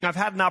I've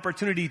had an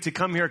opportunity to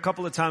come here a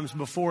couple of times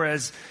before,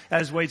 as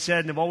Wade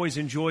said, and I've always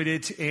enjoyed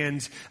it.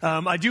 And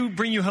I do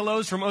bring you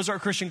hellos from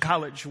Ozark Christian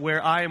College,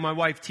 where I and my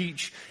wife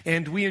teach,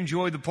 and we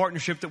enjoy the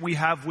partnership that we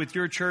have with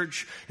your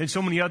church and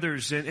so many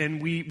others.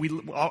 And we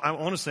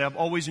honestly, I've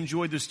always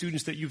enjoyed the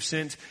students that you've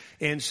sent,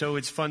 and so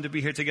it's fun to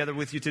be here together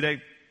with you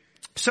today.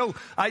 So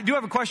I do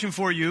have a question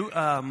for you.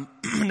 Now,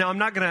 I'm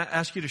not going to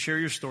ask you to share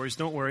your stories,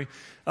 don't worry.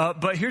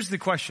 But here's the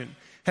question.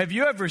 Have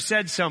you ever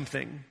said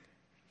something,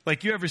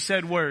 like you ever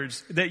said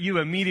words that you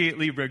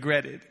immediately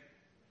regretted?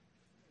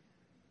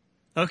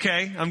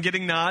 Okay, I'm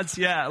getting nods.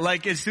 Yeah,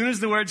 like as soon as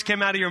the words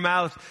came out of your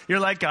mouth,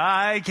 you're like,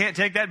 I can't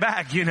take that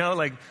back,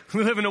 like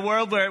we live in a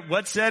world where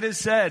what's said is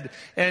said,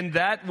 and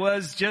that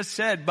was just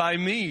said by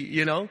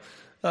me,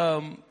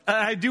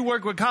 I do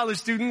work with college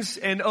students,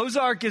 and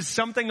Ozark is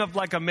something of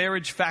like a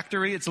marriage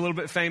factory. It's a little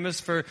bit famous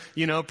for,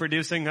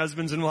 producing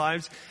husbands and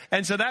wives.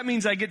 And so that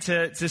means I get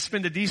to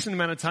spend a decent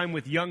amount of time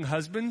with young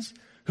husbands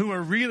who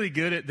are really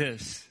good at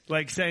this,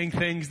 like saying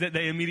things that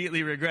they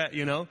immediately regret,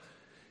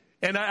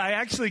 And I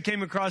actually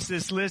came across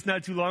this list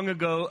not too long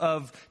ago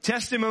of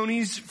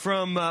testimonies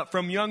from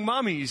young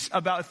mommies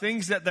about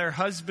things that their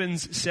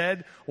husbands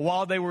said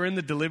while they were in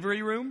the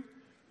delivery room.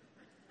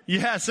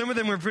 Yeah, some of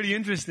them were pretty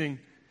interesting.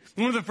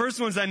 One of the first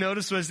ones I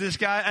noticed was this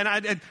guy,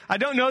 and I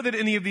don't know that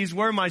any of these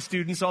were my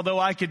students, although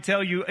I could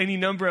tell you any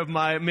number of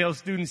my male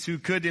students who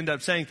could end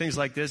up saying things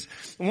like this.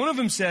 One of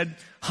them said,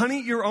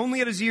 honey, you're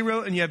only at a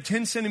 0 and you have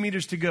 10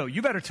 centimeters to go.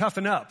 You better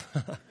toughen up.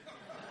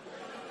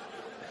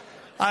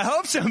 I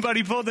hope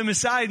somebody pulled them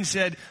aside and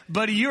said,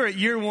 buddy, you're at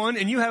year 1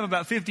 and you have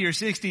about 50 or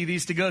 60 of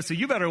these to go, so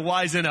you better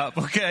wisen up,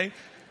 okay?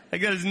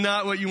 Like, that is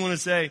not what you want to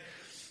say.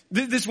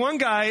 This one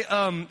guy,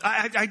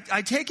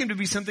 I take him to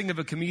be something of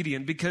a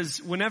comedian,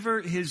 because whenever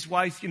his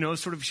wife,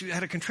 she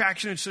had a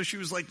contraction, and so she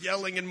was like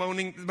yelling and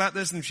moaning about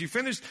this, and she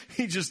finished,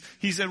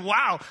 he said,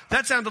 wow,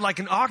 that sounded like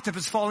an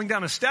octopus falling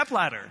down a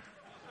stepladder.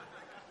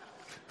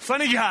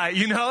 Funny guy,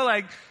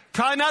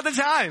 probably not the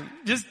time.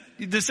 Just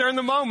discern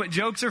the moment.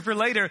 Jokes are for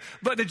later.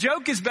 But the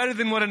joke is better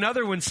than what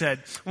another one said.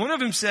 One of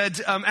them said,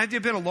 it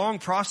had been a long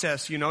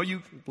process,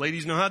 you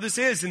ladies know how this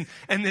is.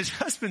 And this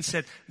husband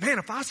said, man,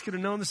 if I could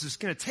have known this was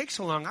going to take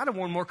so long, I'd have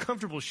worn more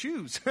comfortable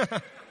shoes.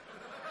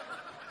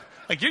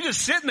 Like, you're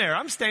just sitting there.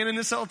 I'm staying in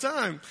this all the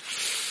time.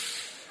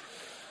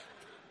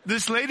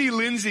 This lady,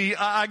 Lindsay,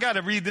 I got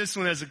to read this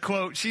one as a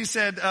quote. She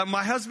said,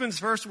 my husband's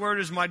first word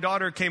as my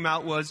daughter came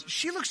out was,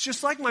 she looks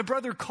just like my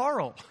brother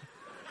Carl.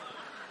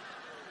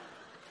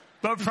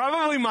 But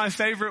probably my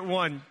favorite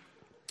one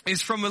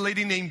is from a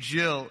lady named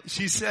Jill.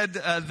 She said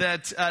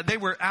that they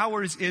were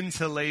hours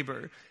into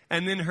labor,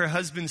 and then her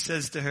husband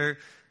says to her,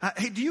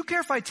 hey, do you care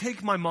if I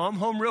take my mom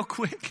home real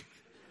quick?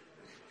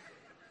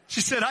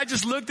 She said, I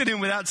just looked at him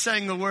without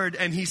saying a word,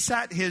 and he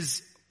sat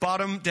his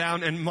bottom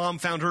down, and mom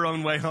found her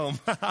own way home.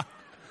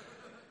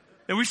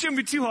 And we shouldn't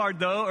be too hard,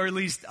 though, or at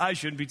least I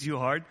shouldn't be too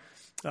hard.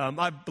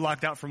 I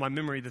blocked out from my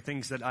memory the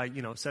things that I,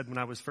 said when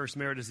I was first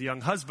married as a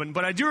young husband.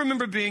 But I do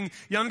remember being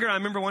younger. I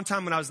remember one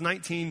time when I was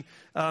 19,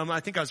 I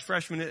think I was a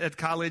freshman at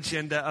college,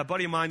 and a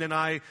buddy of mine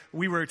and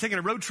we were taking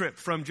a road trip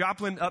from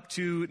Joplin up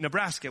to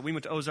Nebraska. We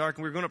went to Ozark,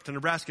 and we were going up to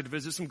Nebraska to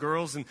visit some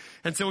girls.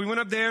 And so we went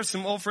up there,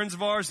 some old friends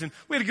of ours, and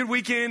we had a good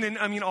weekend.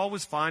 And all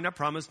was fine. I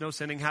promise no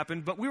sinning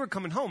happened. But we were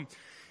coming home.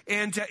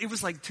 And it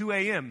was like 2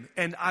 a.m.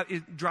 and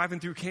driving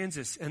through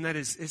Kansas, and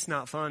it's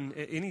not fun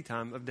at any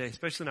time of day,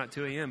 especially not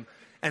 2 a.m.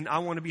 And I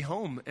want to be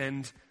home,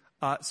 and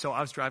so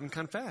I was driving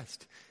kind of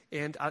fast,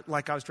 and I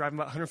was driving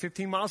about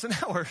 115 miles an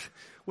hour,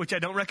 which I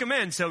don't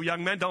recommend. So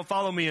young men, don't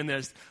follow me in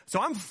this. So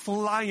I'm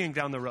flying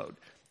down the road,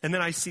 and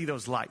then I see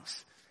those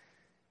lights,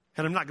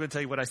 and I'm not going to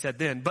tell you what I said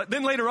then. But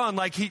then later on,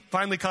 he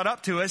finally caught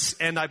up to us,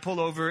 and I pull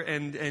over,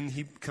 and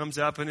he comes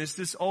up, and it's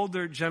this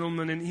older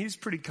gentleman, and he's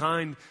pretty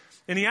kind,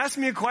 and he asked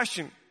me a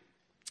question.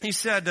 He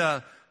said,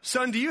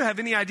 son, do you have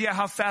any idea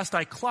how fast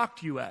I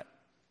clocked you at?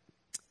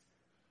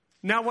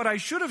 Now, what I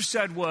should have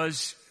said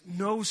was,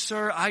 no,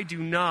 sir, I do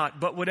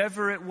not. But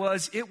whatever it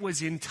was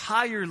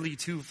entirely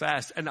too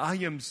fast, and I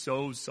am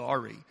so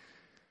sorry.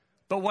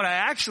 But what I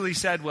actually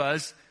said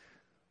was,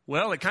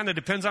 well, it kind of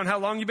depends on how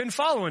long you've been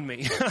following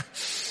me.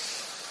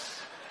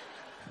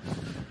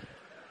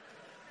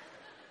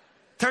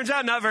 Turns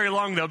out not very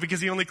long, though,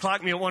 because he only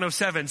clocked me at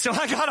 107. So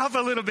I got off a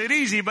little bit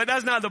easy, but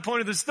that's not the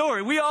point of the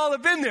story. We all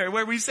have been there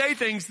where we say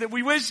things that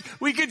we wish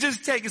we could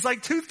just take. It's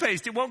like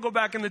toothpaste. It won't go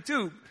back in the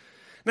tube.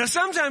 Now,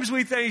 sometimes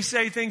we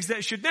say things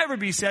that should never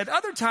be said.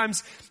 Other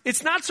times,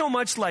 it's not so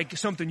much like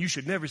something you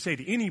should never say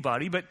to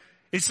anybody, but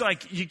it's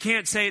like you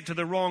can't say it to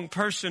the wrong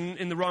person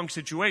in the wrong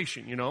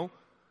situation,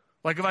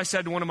 Like if I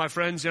said to one of my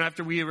friends,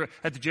 after we were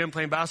at the gym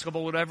playing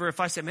basketball or whatever, if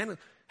I said, man,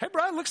 hey,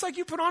 bro, it looks like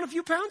you put on a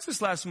few pounds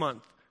this last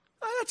month.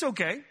 That's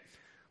okay.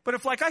 But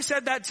if I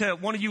said that to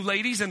one of you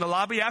ladies in the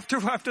lobby after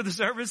the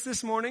service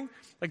this morning,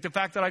 like the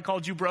fact that I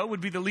called you bro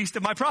would be the least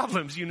of my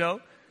problems,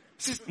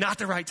 It's just not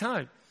the right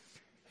time.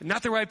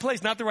 Not the right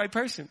place, not the right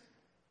person.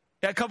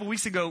 A couple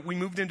weeks ago, we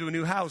moved into a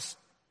new house.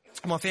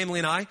 my family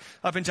and I,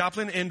 up in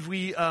Joplin, and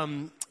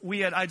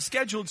I'd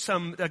scheduled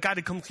a guy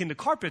to come clean the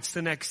carpets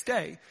the next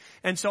day.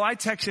 And so I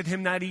texted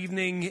him that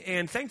evening,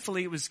 and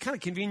thankfully it was kind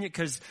of convenient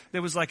because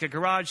there was like a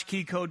garage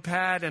key code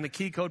pad and a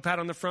key code pad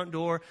on the front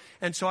door.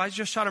 And so I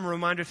just shot him a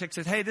reminder text,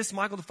 said, hey, this is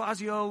Michael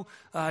DeFazio,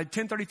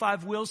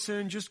 1035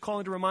 Wilson, just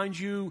calling to remind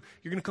you,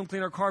 you're going to come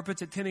clean our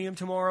carpets at 10 a.m.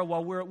 tomorrow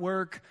while we're at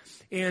work.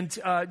 And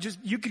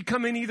you could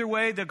come in either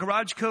way. The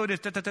garage code is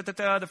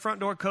da-da-da-da-da, the front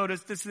door code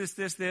is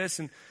this.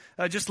 And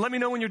just let me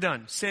know when you're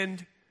done.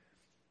 Send.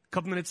 A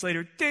couple minutes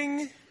later,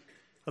 ding.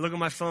 I look at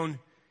my phone.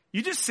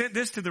 You just sent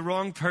this to the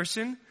wrong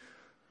person?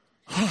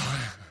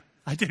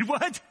 I did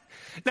what?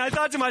 Now I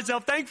thought to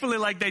myself, thankfully,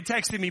 they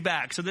texted me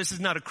back, so this is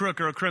not a crook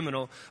or a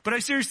criminal. But I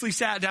seriously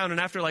sat down and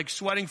after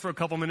sweating for a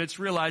couple minutes,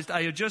 realized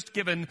I had just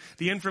given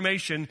the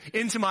information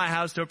into my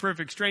house to a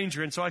perfect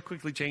stranger, and so I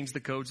quickly changed the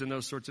codes and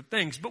those sorts of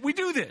things. But we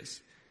do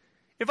this.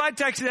 If I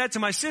texted that to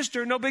my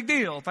sister, no big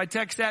deal. If I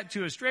text that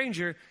to a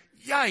stranger,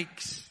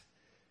 yikes.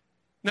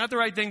 Not the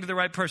right thing to the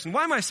right person.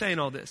 Why am I saying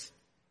all this?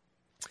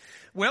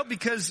 Well,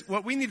 because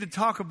what we need to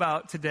talk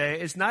about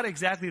today is not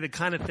exactly the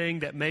kind of thing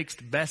that makes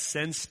the best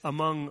sense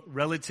among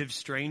relative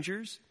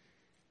strangers.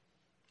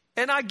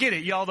 And I get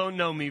it. Y'all don't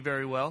know me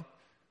very well.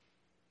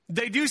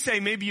 They do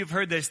say, maybe you've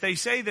heard this, they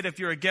say that if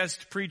you're a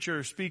guest preacher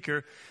or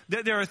speaker,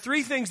 that there are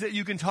three things that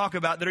you can talk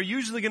about that are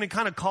usually going to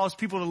kind of cause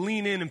people to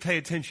lean in and pay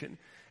attention.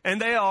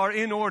 And they are,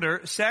 in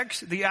order,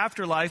 sex, the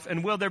afterlife,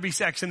 and will there be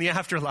sex in the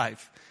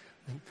afterlife?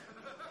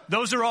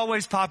 Those are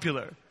always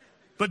popular.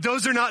 But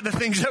those are not the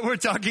things that we're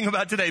talking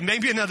about today.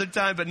 Maybe another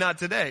time, but not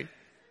today.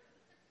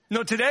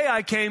 No, today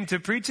I came to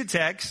preach a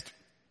text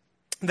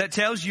that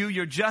tells you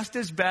you're just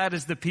as bad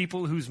as the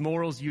people whose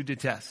morals you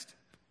detest.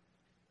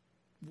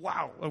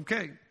 Wow,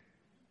 okay.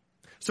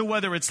 So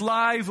whether it's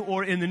live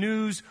or in the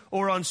news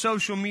or on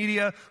social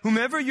media,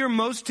 whomever you're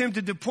most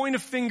tempted to point a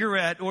finger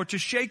at or to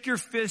shake your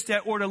fist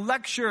at or to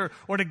lecture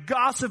or to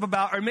gossip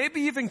about or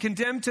maybe even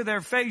condemn to their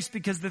face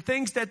because the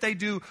things that they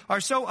do are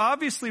so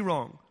obviously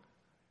wrong.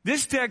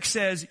 This text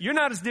says, you're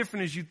not as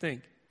different as you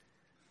think.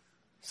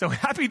 So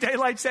happy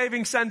Daylight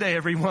Saving Sunday,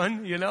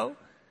 everyone,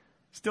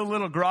 Still a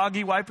little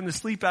groggy, wiping the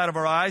sleep out of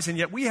our eyes, and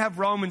yet we have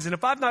Romans, and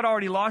if I've not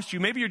already lost you,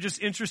 maybe you're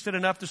just interested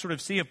enough to sort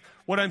of see if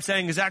what I'm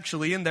saying is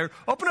actually in there.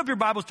 Open up your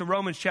Bibles to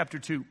Romans chapter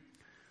 2.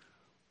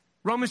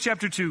 Romans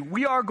chapter 2.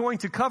 We are going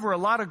to cover a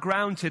lot of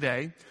ground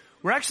today.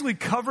 We're actually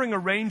covering a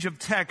range of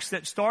texts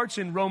that starts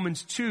in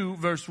Romans 2,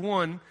 verse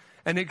 1,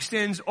 and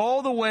extends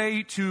all the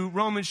way to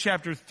Romans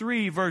chapter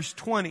 3, verse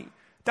 20.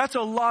 That's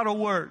a lot of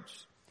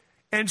words.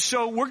 And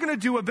so we're going to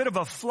do a bit of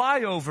a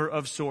flyover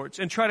of sorts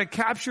and try to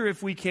capture,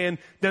 if we can,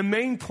 the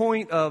main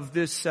point of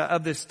this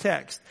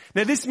text.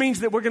 Now this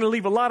means that we're going to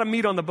leave a lot of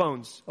meat on the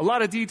bones, a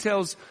lot of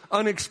details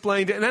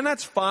unexplained, and then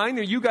that's fine.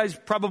 You guys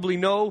probably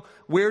know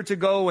where to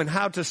go and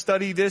how to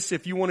study this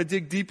if you want to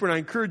dig deeper, and I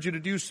encourage you to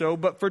do so.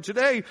 But for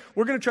today,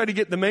 we're going to try to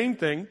get the main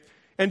thing.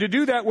 And to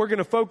do that, we're going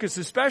to focus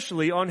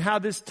especially on how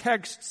this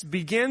text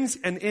begins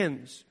and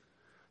ends.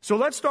 So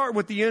let's start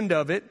with the end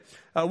of it.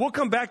 We'll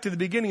come back to the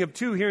beginning of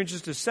 2 here in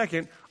just a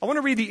second. I want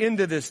to read the end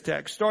of this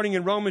text, starting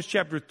in Romans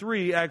chapter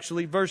 3,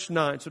 actually, verse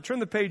 9. So turn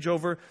the page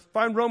over,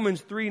 find Romans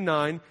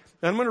 3:9, and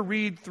I'm going to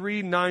read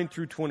 3:9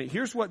 through 20.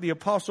 Here's what the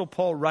Apostle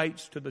Paul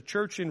writes to the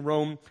church in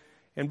Rome,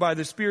 and by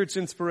the Spirit's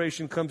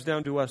inspiration comes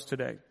down to us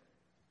today.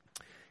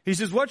 He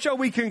says, what shall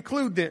we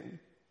conclude then?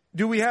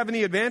 Do we have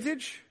any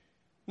advantage?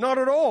 Not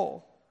at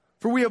all.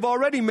 For we have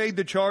already made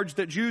the charge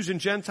that Jews and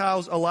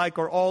Gentiles alike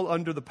are all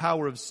under the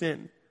power of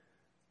sin.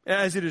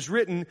 As it is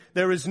written,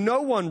 there is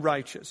no one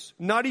righteous,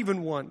 not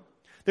even one.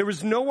 There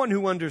is no one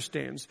who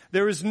understands.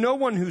 There is no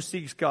one who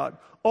seeks God.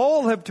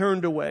 All have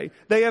turned away.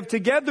 They have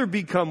together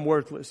become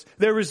worthless.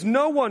 There is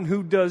no one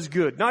who does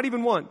good, not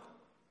even one.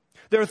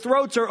 Their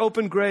throats are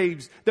open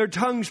graves. Their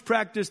tongues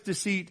practice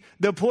deceit.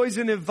 The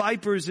poison of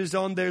vipers is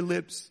on their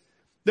lips.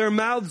 Their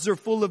mouths are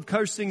full of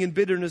cursing and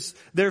bitterness.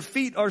 Their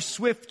feet are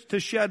swift to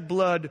shed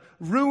blood.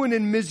 Ruin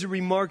and misery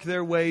mark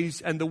their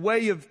ways, and the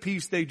way of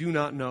peace they do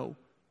not know.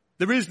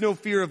 There is no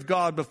fear of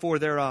God before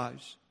their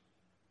eyes.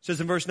 It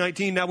says in verse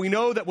 19, now we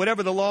know that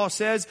whatever the law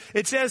says,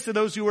 it says to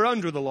those who are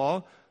under the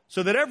law,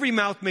 so that every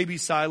mouth may be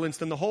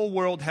silenced and the whole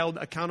world held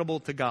accountable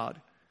to God.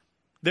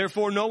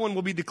 Therefore, no one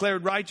will be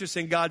declared righteous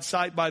in God's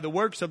sight by the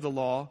works of the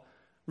law.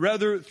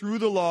 Rather, through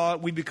the law,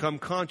 we become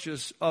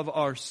conscious of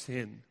our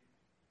sin.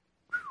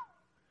 Whew.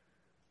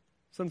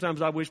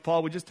 Sometimes I wish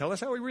Paul would just tell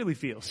us how he really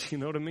feels. You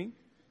know what I mean?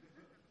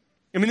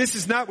 This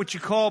is not what you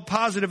call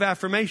positive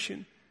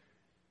affirmation.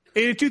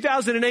 In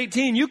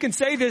 2018, you can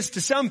say this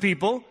to some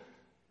people,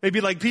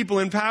 maybe like people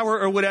in power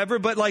or whatever,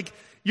 but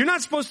you're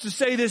not supposed to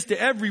say this to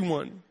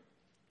everyone.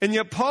 And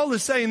yet Paul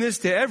is saying this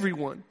to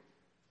everyone.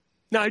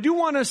 Now, I do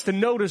want us to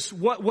notice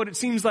what it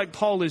seems like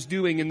Paul is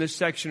doing in this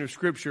section of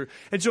Scripture.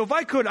 And so if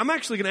I could, I'm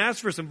actually going to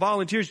ask for some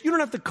volunteers. You don't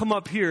have to come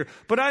up here,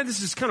 but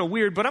this is kind of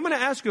weird, but I'm going to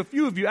ask a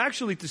few of you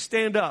actually to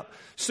stand up.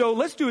 So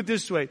let's do it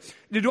this way.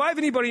 Do I have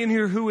anybody in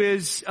here who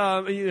is,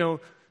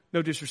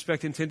 no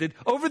disrespect intended,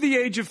 over the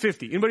age of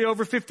 50? Anybody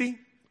over 50?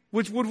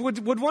 Would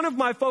one of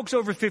my folks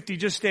over 50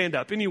 just stand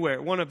up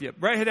anywhere? One of you.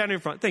 Right head down in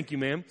front. Thank you,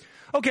 ma'am.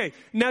 Okay.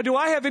 Now, do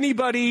I have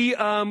anybody,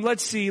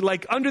 let's see,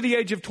 like under the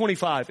age of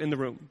 25 in the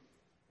room?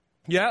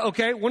 Yeah.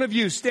 Okay. One of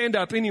you stand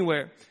up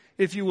anywhere,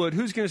 if you would.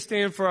 Who's going to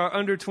stand for our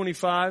under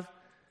 25?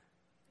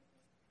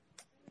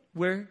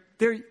 Where?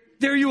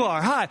 There you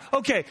are. Hi.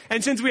 Okay.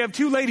 And since we have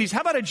two ladies,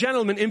 how about a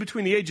gentleman in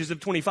between the ages of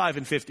 25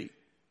 and 50?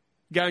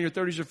 Guy in your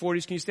 30s or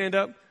 40s, can you stand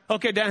up?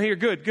 Okay, down here.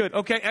 Good.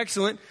 Okay,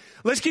 excellent.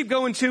 Let's keep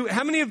going to,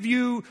 how many of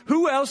you,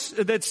 who else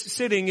that's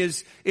sitting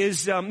is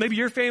maybe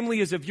your family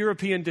is of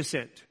European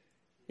descent?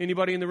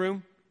 Anybody in the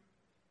room?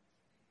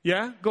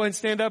 Yeah? Go ahead and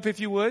stand up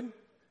if you would.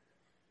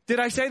 Did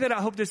I say that?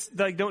 I hope this,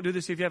 like, don't do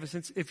this if you have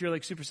if you're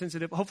like super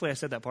sensitive. Hopefully I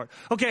said that part.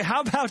 Okay,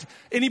 how about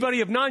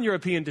anybody of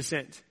non-European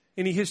descent?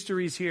 Any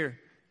histories here?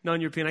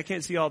 Non-European. I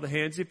can't see all the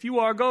hands. If you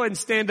are, go ahead and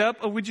stand up.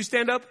 Oh, would you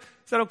stand up?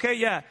 Is that okay?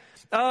 Yeah.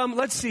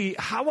 Let's see.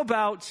 How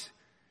about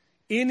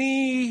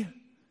any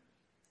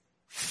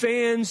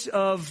fans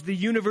of the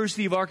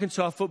University of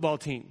Arkansas football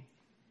team?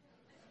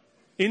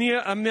 Any,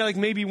 like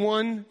maybe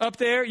one up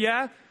there?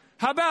 Yeah.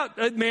 How about,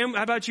 ma'am,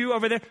 how about you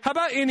over there? How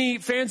about any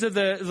fans of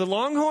the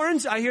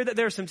Longhorns? I hear that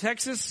there are some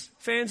Texas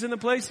fans in the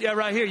place. Yeah,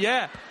 right here.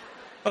 Yeah.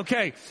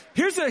 Okay.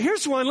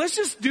 Here's one. Let's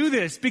just do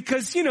this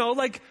because,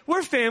 like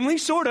we're family,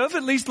 sort of,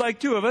 at least like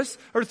two of us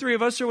or three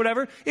of us or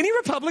whatever. Any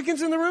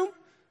Republicans in the room?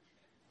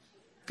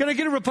 Can I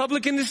get a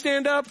Republican to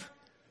stand up?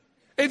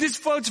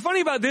 What's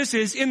funny about this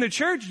is in the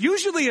church,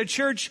 usually a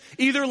church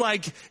either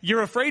like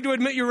you're afraid to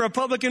admit you're a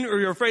Republican or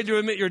you're afraid to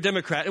admit you're a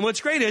Democrat. And what's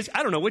great is,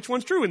 I don't know which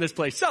one's true in this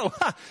place. So,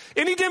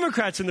 any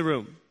Democrats in the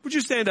room? Would you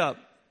stand up?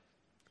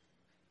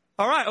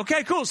 All right.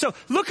 Okay, cool. So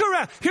look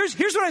around. Here's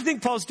what I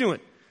think Paul's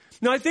doing.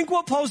 Now, I think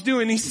what Paul's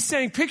doing, he's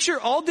saying, picture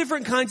all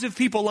different kinds of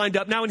people lined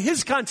up. Now, in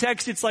his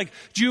context, it's like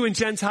Jew and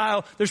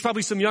Gentile. There's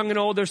probably some young and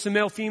old. There's some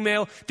male,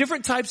 female,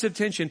 different types of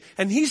tension.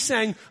 And he's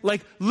saying,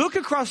 like, look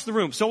across the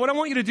room. So what I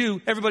want you to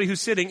do, everybody who's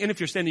sitting, and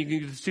if you're standing, you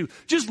can do this too,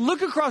 just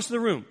look across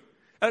the room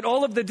at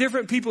all of the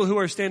different people who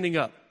are standing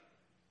up.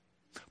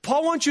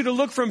 Paul wants you to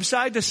look from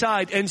side to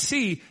side and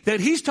see that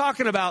he's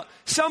talking about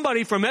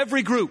somebody from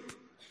every group.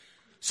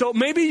 So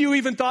maybe you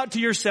even thought to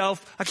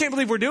yourself, I can't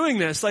believe we're doing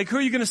this. Like, who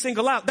are you going to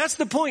single out? That's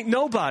the point.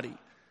 Nobody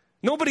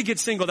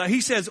gets singled out.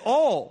 He says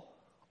all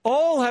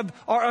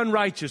are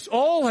unrighteous.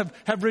 All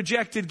have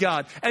rejected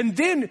God. And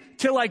then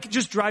to like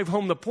just drive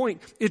home the point,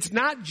 it's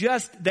not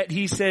just that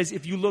he says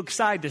if you look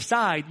side to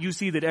side, you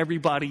see that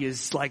everybody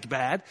is like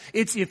bad.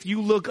 It's if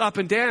you look up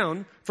and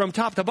down from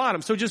top to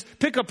bottom. So just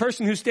pick a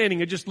person who's standing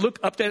and just look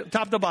up to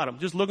top to bottom.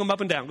 Just look them up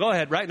and down. Go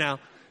ahead right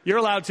now. You're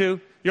allowed to.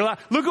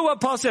 Look at what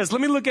Paul says. Let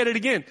me look at it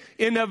again.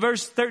 In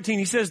verse 13,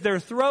 he says, their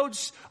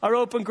throats are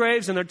open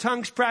graves and their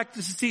tongues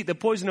practice deceit. The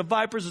poison of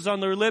vipers is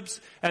on their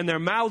lips and their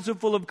mouths are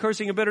full of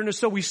cursing and bitterness.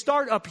 So we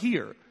start up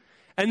here.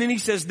 And then he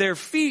says, their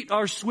feet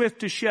are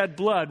swift to shed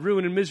blood.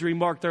 Ruin and misery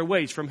mark their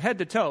ways from head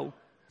to toe.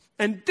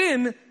 And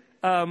then,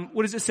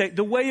 what does it say?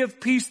 The way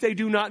of peace they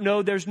do not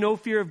know. There's no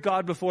fear of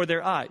God before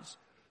their eyes.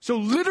 So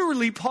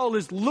literally, Paul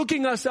is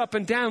looking us up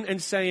and down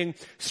and saying,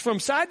 from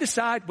side to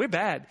side, we're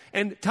bad.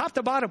 And top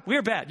to bottom,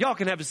 we're bad. Y'all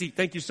can have a seat.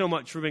 Thank you so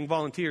much for being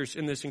volunteers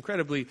in this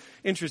incredibly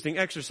interesting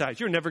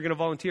exercise. You're never going to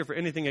volunteer for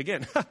anything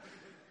again.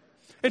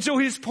 And so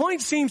his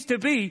point seems to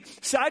be,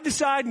 side to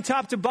side and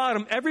top to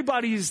bottom,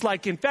 everybody's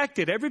like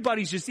infected.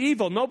 Everybody's just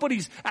evil.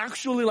 Nobody's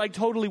actually like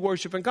totally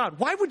worshiping God.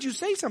 Why would you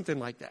say something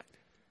like that?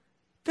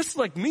 That's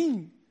like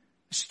mean.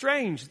 It's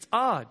strange. It's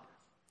odd.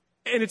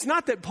 And it's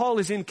not that Paul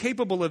is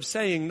incapable of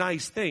saying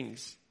nice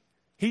things.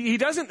 He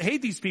doesn't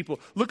hate these people.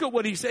 Look at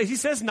what he says. He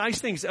says nice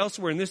things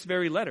elsewhere in this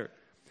very letter.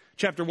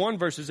 Chapter 1,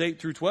 verses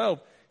 8 through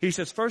 12. He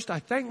says, first, I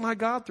thank my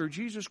God through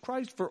Jesus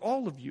Christ for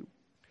all of you,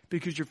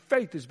 because your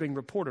faith is being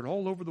reported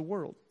all over the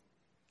world.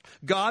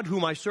 God,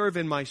 whom I serve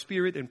in my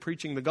spirit in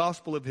preaching the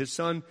gospel of his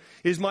Son,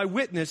 is my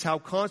witness how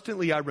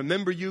constantly I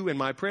remember you in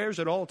my prayers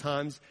at all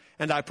times.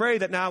 And I pray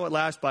that now at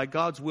last, by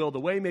God's will, the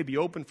way may be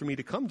open for me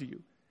to come to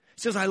you.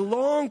 He says, I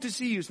long to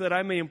see you so that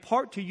I may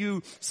impart to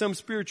you some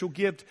spiritual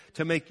gift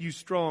to make you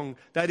strong.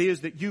 That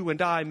is, that you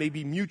and I may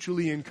be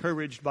mutually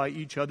encouraged by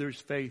each other's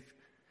faith.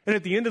 And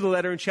at the end of the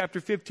letter in chapter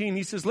 15,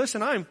 he says,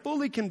 listen, I am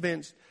fully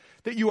convinced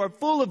that you are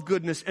full of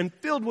goodness and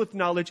filled with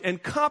knowledge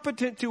and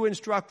competent to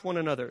instruct one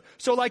another.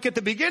 So like at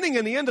the beginning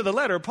and the end of the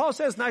letter, Paul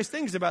says nice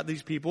things about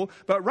these people.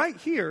 But right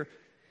here,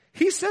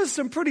 he says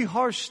some pretty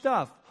harsh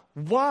stuff.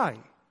 Why?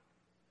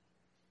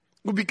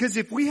 Well, because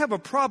if we have a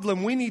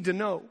problem, we need to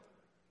know.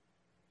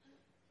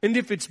 And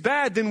if it's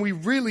bad, then we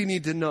really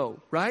need to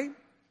know, right?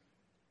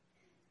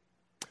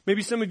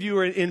 Maybe some of you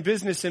are in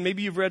business and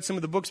maybe you've read some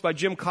of the books by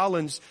Jim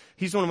Collins.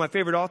 He's one of my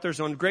favorite authors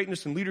on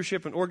greatness and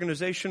leadership and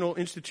organizational,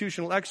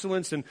 institutional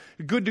excellence and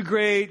Good to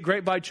Great,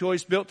 Great by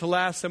Choice, Built to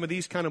Last, some of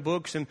these kind of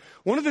books. And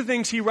one of the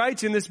things he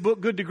writes in this book,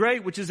 Good to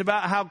Great, which is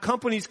about how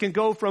companies can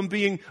go from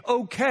being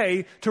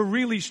okay to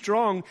really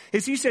strong,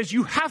 is he says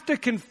you have to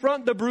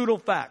confront the brutal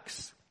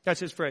facts. That's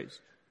his phrase.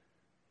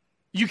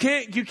 You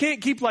can't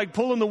keep like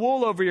pulling the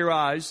wool over your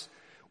eyes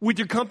with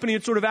your company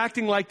and sort of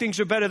acting like things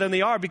are better than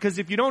they are, because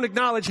if you don't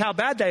acknowledge how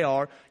bad they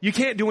are, you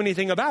can't do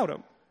anything about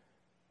them.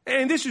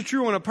 And this is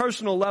true on a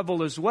personal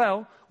level as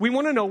well. We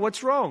want to know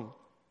what's wrong.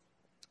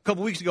 A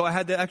couple weeks ago,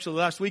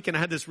 last weekend, I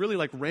had this really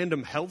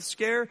random health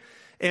scare.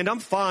 And I'm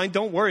fine,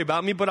 don't worry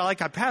about me. But I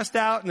passed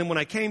out, and then when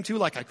I came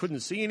to, I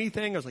couldn't see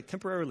anything. I was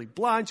temporarily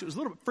blind, so it was a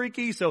little bit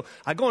freaky. So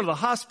I go into the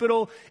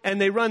hospital, and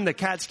they run the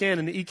CAT scan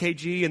and the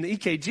EKG. And the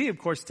EKG, of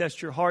course,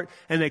 tests your heart.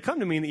 And they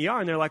come to me in the ER,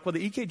 and they're like, well,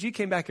 the EKG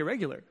came back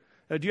irregular.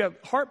 Do you have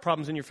heart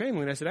problems in your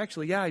family? And I said,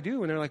 actually, yeah, I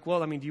do. And they're like,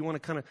 well, do you want to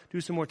kind of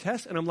do some more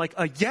tests? And I'm like,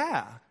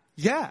 yeah.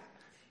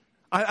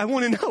 I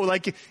want to know,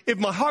 if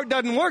my heart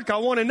doesn't work, I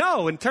want to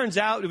know. And turns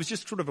out it was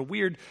just sort of a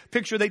weird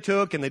picture they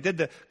took, and they did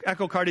the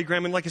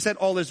echocardiogram, and like I said,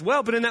 all is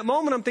well. But in that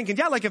moment, I'm thinking,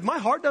 if my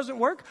heart doesn't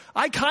work,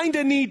 I kind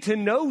of need to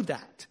know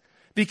that,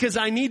 because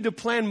I need to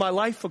plan my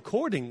life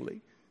accordingly.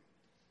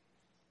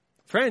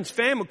 Friends,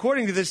 fam,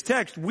 according to this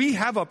text, we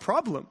have a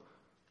problem.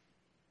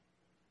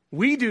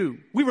 We do.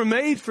 We were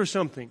made for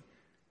something,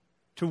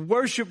 to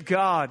worship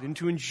God and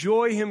to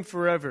enjoy Him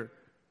forever.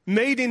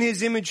 Made in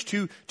His image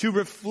to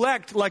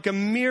reflect like a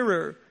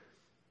mirror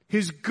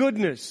His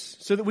goodness,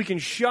 so that we can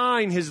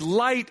shine His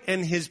light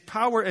and His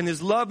power and His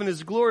love and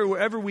His glory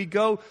wherever we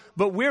go.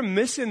 But we're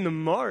missing the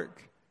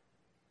mark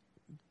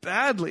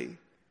badly.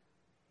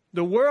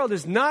 The world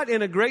is not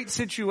in a great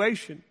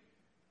situation.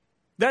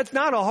 That's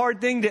not a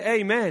hard thing to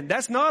amen.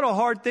 That's not a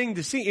hard thing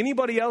to see.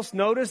 Anybody else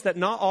notice that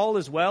not all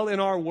is well in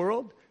our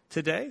world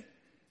today?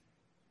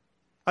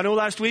 I know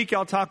last week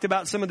y'all talked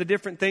about some of the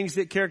different things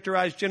that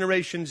characterize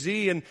Generation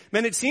Z, and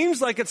man, it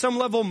seems like at some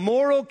level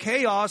moral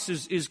chaos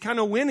is kind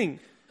of winning.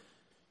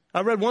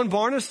 I read one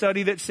Barna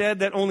study that said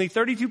that only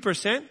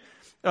 32%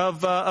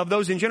 of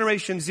those in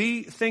Generation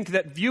Z think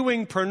that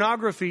viewing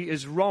pornography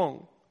is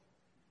wrong.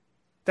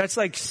 That's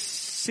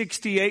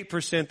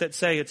 68% that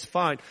say it's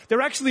fine.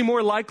 They're actually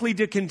more likely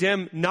to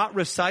condemn not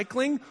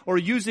recycling or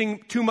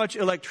using too much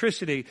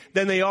electricity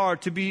than they are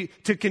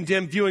to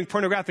condemn viewing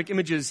pornographic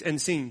images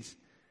and scenes.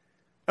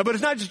 But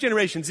it's not just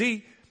Generation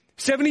Z.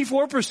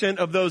 74%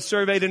 of those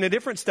surveyed in a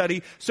different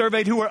study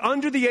surveyed who are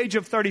under the age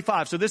of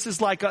 35. So this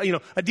is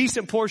a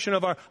decent portion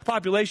of our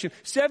population.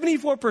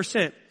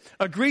 74%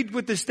 agreed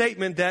with the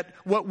statement that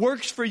what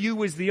works for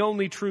you is the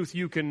only truth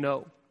you can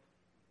know.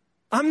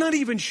 I'm not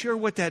even sure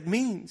what that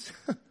means.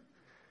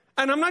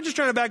 And I'm not just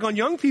trying to bag on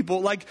young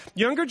people.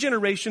 Younger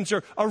generations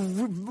are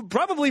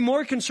probably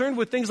more concerned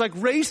with things like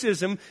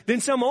racism than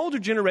some older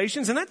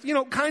generations. And that's,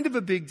 kind of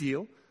a big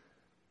deal.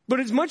 But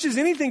as much as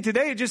anything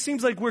today, it just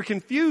seems like we're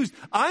confused.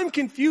 I'm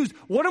confused.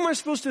 What am I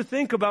supposed to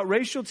think about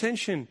racial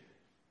tension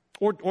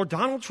or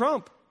Donald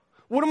Trump?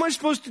 What am I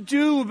supposed to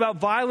do about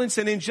violence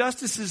and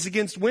injustices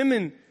against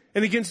women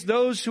and against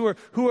those who are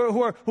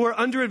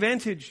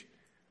underadvantaged?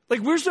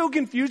 We're so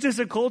confused as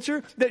a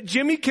culture that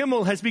Jimmy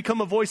Kimmel has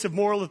become a voice of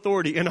moral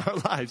authority in our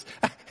lives.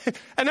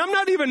 And I'm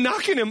not even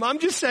knocking him. I'm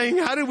just saying,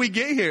 how did we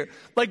get here?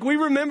 We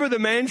remember the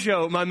Man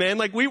Show, my man.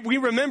 We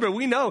remember,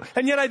 we know.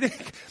 And yet I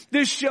think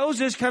this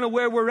shows us kind of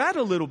where we're at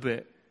a little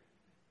bit.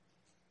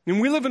 And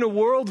we live in a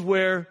world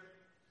where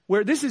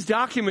this is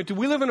documented.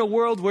 We live in a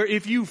world where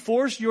if you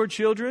force your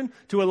children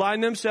to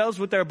align themselves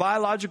with their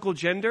biological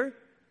gender,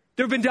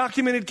 there have been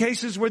documented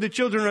cases where the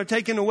children are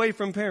taken away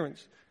from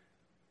parents.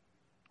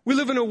 We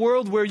live in a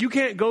world where you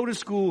can't go to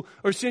school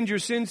or send your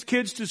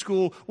kids to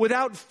school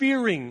without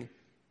fearing.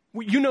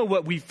 You know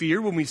what we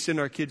fear when we send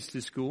our kids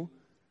to school.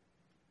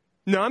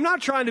 No, I'm not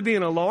trying to be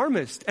an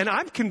alarmist. And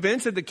I'm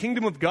convinced that the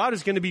kingdom of God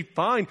is going to be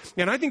fine.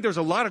 And I think there's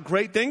a lot of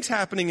great things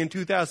happening in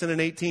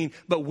 2018.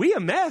 But we a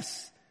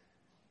mess.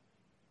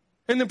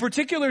 And the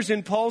particulars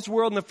in Paul's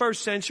world in the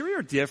first century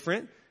are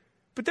different.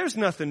 But there's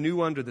nothing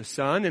new under the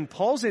sun. And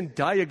Paul's in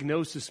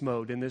diagnosis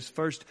mode in this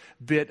first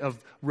bit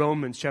of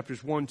Romans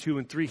chapters 1, 2,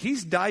 and 3.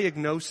 He's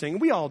diagnosing.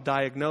 We all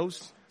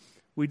diagnose.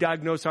 We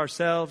diagnose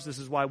ourselves. This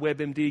is why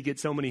WebMD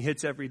gets so many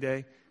hits every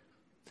day.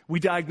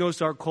 We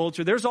diagnose our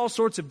culture. There's all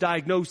sorts of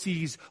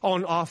diagnoses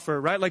on offer,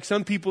 right?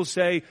 Some people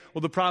say,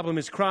 well, the problem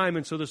is crime,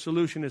 and so the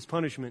solution is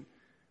punishment.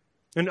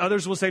 And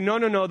others will say, no,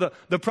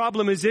 the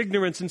problem is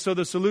ignorance, and so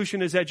the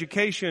solution is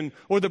education.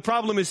 Or the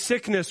problem is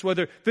sickness,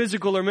 whether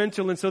physical or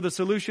mental, and so the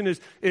solution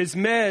is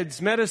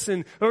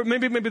medicine. Or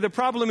maybe the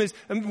problem is,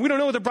 and we don't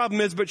know what the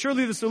problem is, but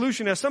surely the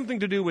solution has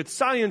something to do with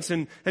science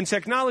and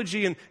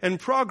technology and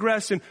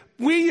progress. And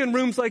we in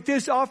rooms like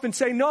this often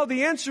say, no,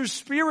 the answer is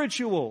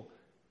spiritual.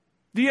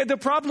 The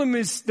problem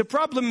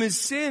is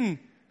sin.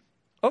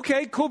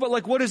 Okay, cool,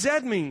 but what does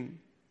that mean?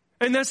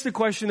 And that's the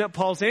question that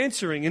Paul's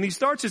answering. And he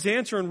starts his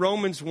answer in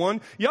Romans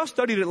 1. Y'all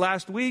studied it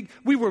last week.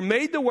 We were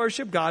made to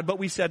worship God, but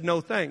we said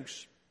no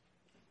thanks.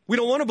 We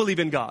don't want to believe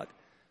in God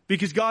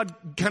because God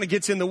kind of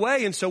gets in the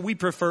way, and so we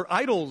prefer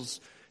idols.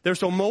 They're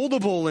so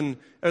moldable, and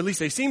or at least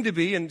they seem to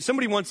be. And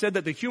somebody once said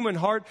that the human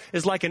heart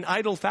is like an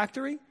idol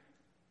factory.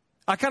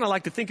 I kind of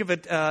like to think of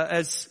it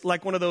as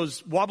like one of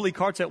those wobbly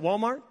carts at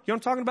Walmart. You know what I'm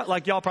talking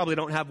about? Y'all probably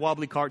don't have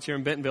wobbly carts here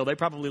in Bentonville. They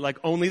probably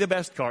only the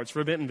best carts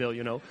for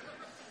Bentonville,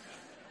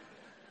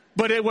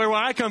 But where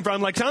I come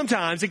from,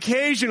 sometimes,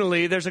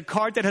 occasionally, there's a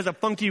cart that has a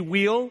funky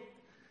wheel,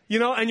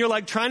 and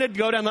you're trying to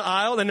go down the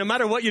aisle, and no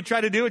matter what you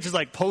try to do, it's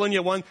just pulling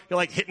you one.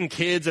 You're hitting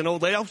kids and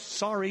old ladies. Oh,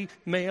 sorry,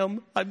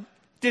 ma'am.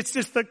 It's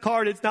just the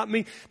cart. It's not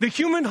me. The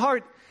human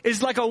heart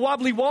is like a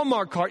wobbly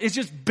Walmart cart. It's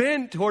just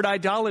bent toward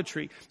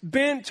idolatry,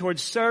 bent toward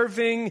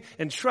serving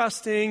and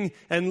trusting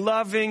and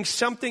loving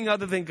something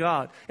other than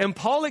God. And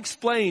Paul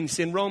explains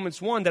in Romans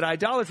 1 that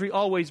idolatry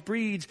always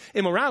breeds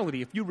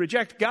immorality. If you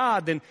reject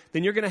God, then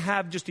you're going to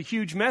have just a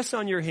huge mess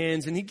on your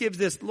hands. And he gives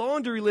this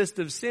laundry list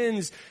of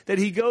sins that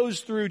he goes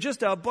through,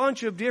 just a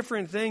bunch of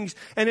different things.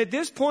 And at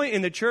this point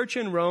in the church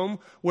in Rome,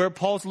 where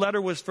Paul's letter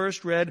was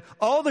first read,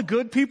 all the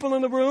good people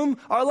in the room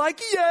are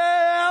like,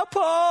 yeah,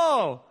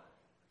 Paul.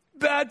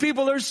 Bad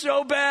people are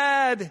so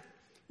bad.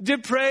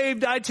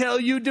 Depraved, I tell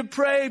you,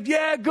 depraved.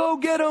 Yeah, go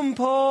get them,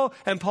 Paul.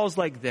 And Paul's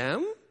like,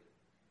 them?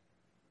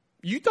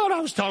 You thought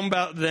I was talking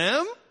about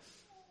them?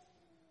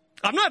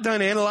 I'm not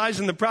done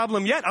analyzing the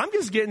problem yet. I'm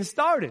just getting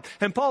started.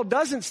 And Paul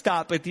doesn't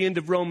stop at the end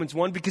of Romans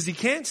 1 because he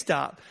can't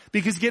stop.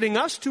 Because getting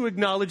us to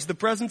acknowledge the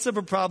presence of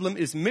a problem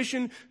is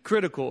mission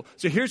critical.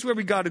 So here's where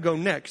we got to go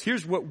next.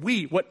 Here's what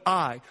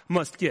I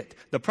must get.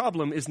 The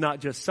problem is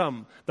not just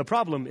some. The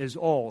problem is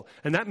all.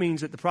 And that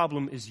means that the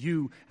problem is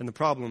you and the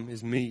problem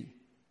is me.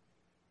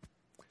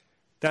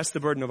 That's the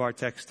burden of our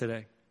text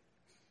today.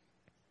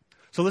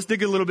 So let's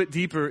dig a little bit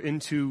deeper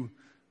into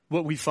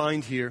what we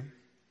find here.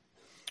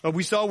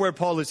 We saw where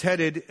Paul is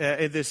headed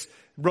in this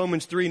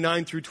Romans 3,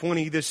 9 through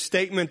 20, this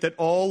statement that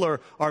all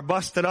are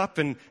busted up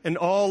and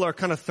all are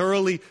kind of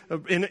thoroughly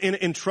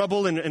in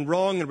trouble and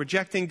wrong and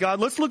rejecting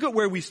God. Let's look at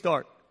where we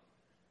start.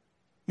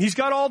 He's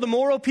got all the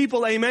moral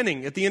people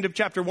amening at the end of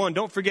chapter 1.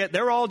 Don't forget,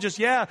 they're all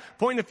just,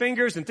 pointing the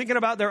fingers and thinking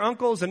about their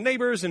uncles and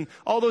neighbors and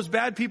all those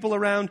bad people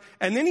around.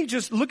 And then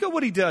look at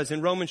what he does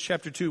in Romans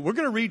chapter 2. We're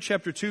going to read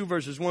chapter 2,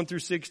 verses 1 through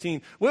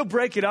 16. We'll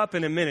break it up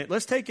in a minute.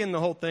 Let's take in the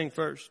whole thing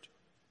first.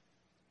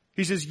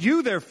 He says,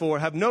 you therefore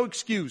have no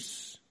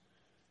excuse,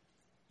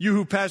 you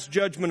who pass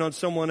judgment on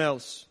someone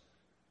else.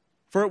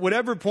 For at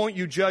whatever point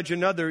you judge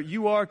another,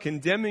 you are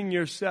condemning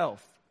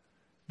yourself,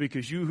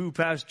 because you who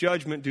pass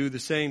judgment do the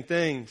same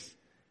things.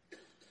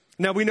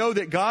 Now we know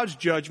that God's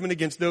judgment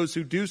against those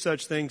who do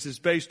such things is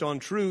based on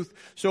truth.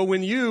 So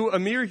when you, a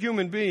mere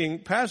human being,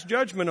 pass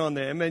judgment on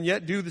them and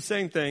yet do the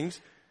same things,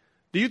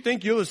 do you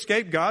think you'll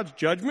escape God's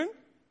judgment?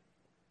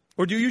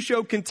 Or do you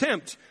show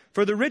contempt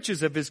for the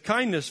riches of his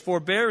kindness,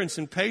 forbearance,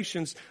 and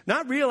patience,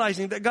 not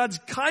realizing that God's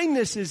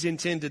kindness is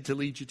intended to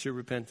lead you to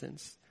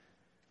repentance?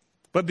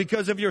 But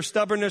because of your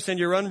stubbornness and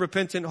your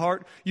unrepentant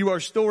heart, you are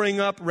storing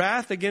up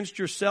wrath against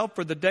yourself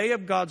for the day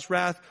of God's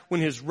wrath,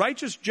 when his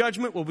righteous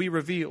judgment will be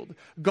revealed.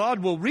 God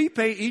will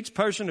repay each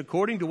person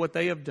according to what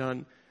they have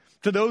done.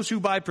 To those who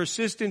by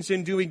persistence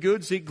in doing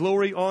good seek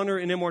glory, honor,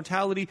 and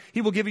immortality,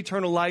 he will give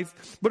eternal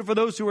life. But for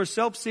those who are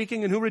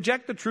self-seeking and who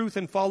reject the truth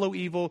and follow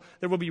evil,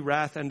 there will be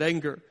wrath and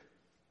anger.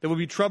 There will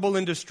be trouble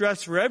and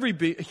distress for every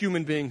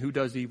human being who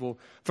does evil.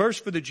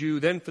 First for the Jew,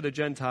 then for the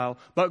Gentile.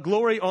 But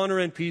glory, honor,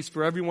 and peace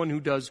for everyone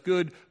who does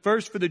good.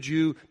 First for the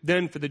Jew,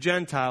 then for the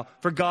Gentile.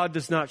 For God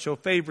does not show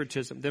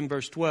favoritism. Then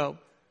verse 12.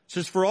 It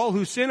says, for all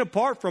who sin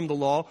apart from the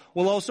law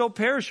will also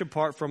perish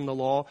apart from the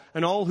law,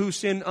 and all who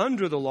sin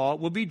under the law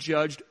will be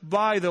judged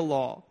by the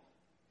law.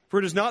 For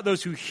it is not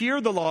those who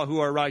hear the law who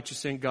are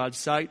righteous in God's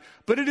sight,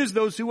 but it is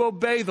those who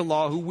obey the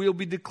law who will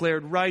be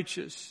declared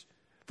righteous.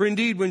 For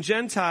indeed, when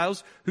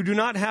Gentiles who do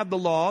not have the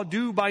law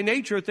do by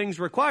nature things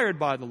required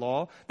by the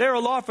law, they are a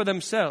law for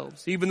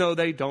themselves, even though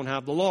they don't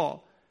have the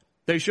law.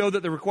 They show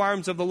that the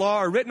requirements of the law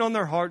are written on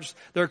their hearts,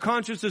 their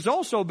conscience is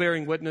also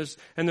bearing witness,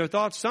 and their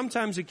thoughts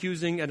sometimes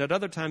accusing and at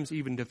other times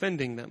even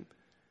defending them.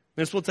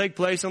 This will take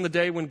place on the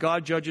day when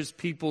God judges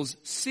people's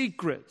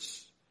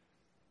secrets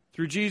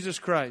through Jesus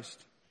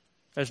Christ,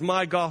 as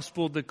my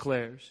gospel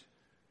declares.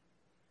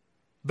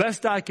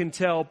 Best I can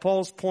tell,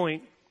 Paul's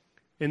point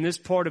in this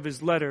part of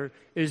his letter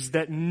is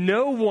that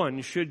no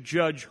one should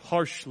judge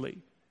harshly,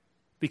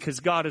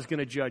 because God is going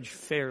to judge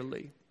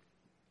fairly.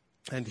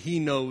 And he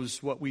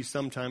knows what we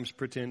sometimes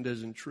pretend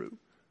isn't true.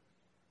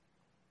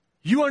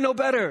 You are no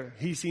better,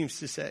 he seems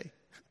to say.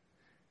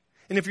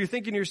 And if you're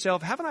thinking to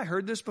yourself, haven't I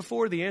heard this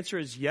before? The answer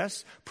is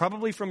yes,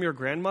 probably from your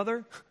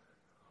grandmother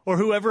or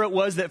whoever it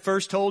was that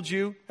first told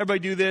you. Everybody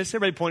do this.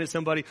 Everybody point at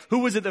somebody. Who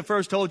was it that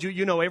first told you?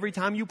 You know, every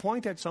time you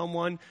point at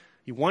someone,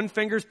 one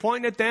finger's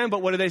pointing at them,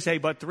 but what do they say?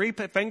 But three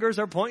fingers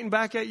are pointing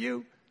back at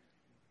you.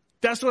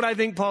 That's what I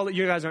think, Paul,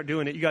 you guys aren't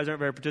doing it. You guys aren't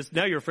very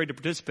now you're afraid to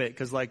participate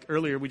because like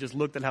earlier we just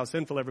looked at how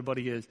sinful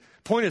everybody is.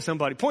 Point at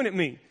somebody. Point at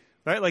me.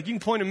 Right? Like you can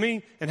point at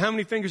me and how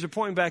many fingers are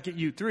pointing back at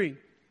you? 3.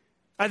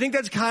 I think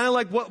that's kind of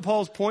like what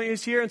Paul's point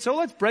is here. And so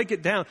let's break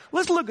it down.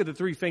 Let's look at the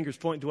 3 fingers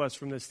pointing to us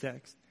from this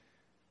text.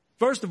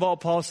 First of all,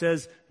 Paul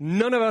says,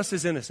 none of us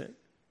is innocent.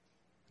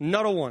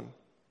 Not a one.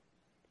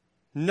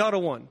 Not a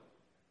one.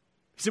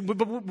 He said,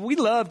 but we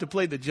love to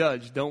play the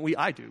judge, don't we?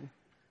 I do.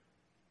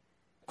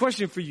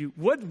 Question for you.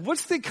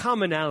 What's the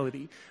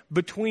commonality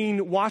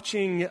between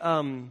watching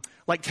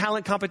like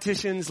talent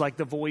competitions like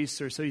The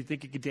Voice or So You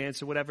Think You Could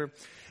Dance or whatever,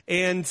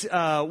 and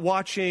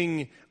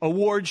watching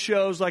award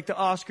shows like the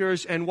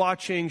Oscars and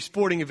watching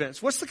sporting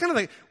events? What's the kind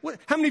of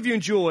how many of you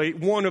enjoy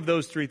one of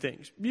those three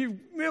things?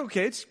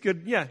 Okay, it's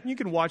good. Yeah, you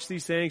can watch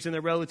these things and they're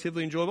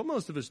relatively enjoyable.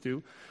 Most of us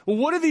do. Well,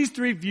 what do these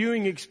three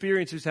viewing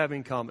experiences have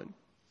in common?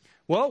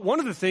 Well, one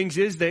of the things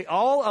is they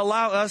all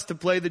allow us to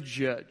play the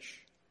judge.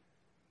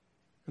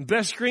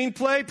 Best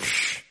screenplay?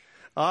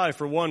 I,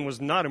 for one,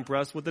 was not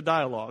impressed with the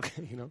dialogue,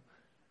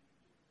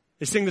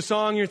 They sing the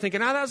song, you're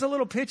thinking, that was a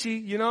little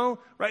pitchy,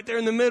 right there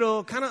in the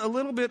middle, kind of a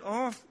little bit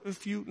off,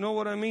 if you know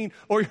what I mean.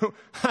 Or,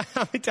 how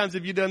many times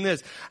have you done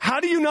this?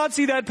 How do you not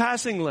see that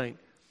passing lane?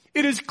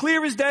 It is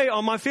clear as day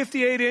on my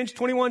 58-inch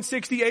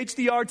 2160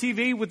 HDR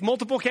TV with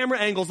multiple camera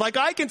angles, like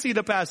I can see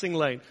the passing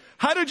lane.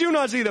 How did you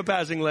not see the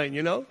passing lane,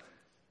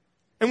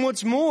 And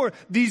what's more,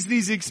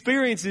 these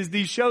experiences,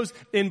 these shows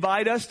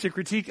invite us to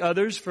critique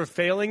others for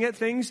failing at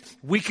things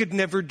we could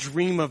never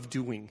dream of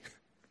doing.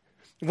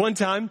 One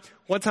time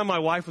my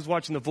wife was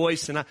watching The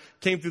Voice and I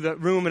came through the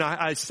room and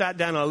I sat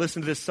down and I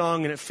listened to this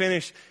song and it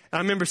finished. And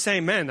I remember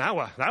saying, man, that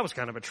was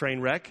kind of a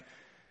train wreck.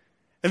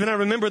 And then I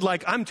remembered,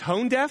 I'm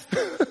tone deaf.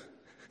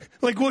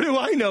 What do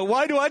I know?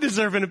 Why do I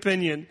deserve an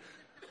opinion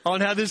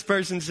on how this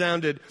person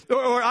sounded?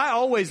 Or I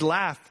always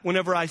laugh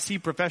whenever I see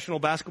professional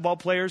basketball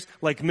players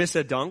miss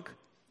a dunk.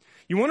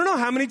 You want to know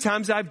how many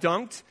times I've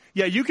dunked?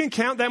 Yeah, you can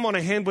count them on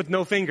a hand with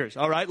no fingers,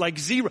 all right?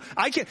 0.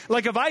 I can't,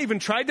 if I even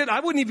tried that, I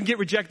wouldn't even get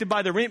rejected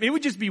by the rim. It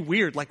would just be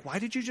weird. Why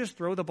did you just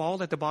throw the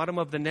ball at the bottom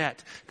of the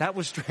net? That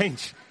was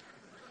strange.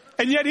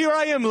 And yet here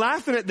I am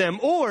laughing at them.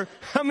 Or,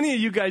 how many of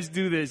you guys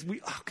do this?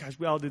 We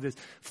all do this.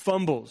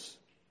 Fumbles,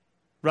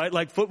 right?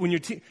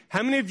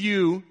 How many of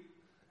you,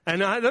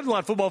 and there's a lot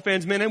of football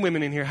fans, men and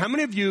women in here, how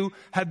many of you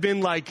have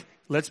been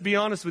let's be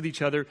honest with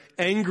each other,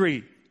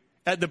 angry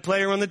at the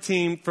player on the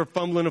team for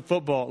fumbling a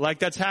football?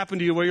 That's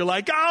happened to you where you're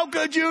how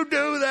could you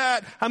do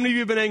that? How many of you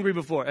have been angry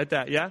before at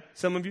that? Yeah?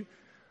 Some of you?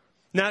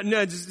 Now,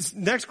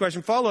 next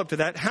question, follow up to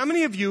that. How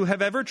many of you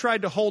have ever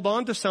tried to hold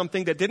on to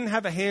something that didn't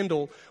have a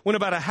handle when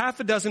about a half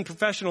a dozen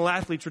professional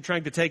athletes were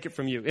trying to take it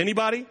from you?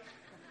 Anybody?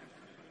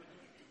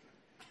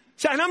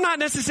 And I'm not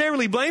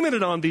necessarily blaming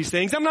it on these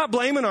things. I'm not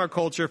blaming our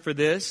culture for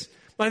this.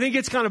 I think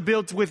it's kind of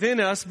built within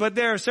us, but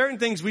there are certain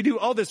things we do.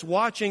 All this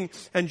watching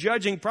and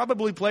judging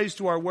probably plays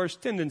to our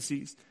worst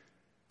tendencies.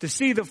 To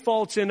see the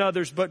faults in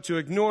others, but to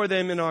ignore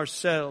them in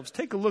ourselves.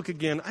 Take a look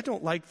again. I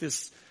don't like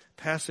this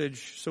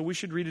passage, so we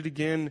should read it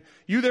again.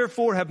 You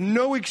therefore have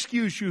no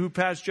excuse, you who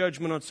pass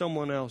judgment on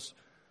someone else.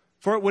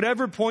 For at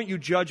whatever point you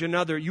judge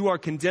another, you are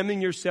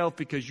condemning yourself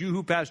because you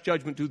who pass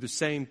judgment do the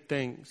same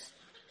things.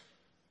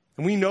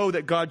 And we know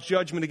that God's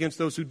judgment against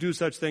those who do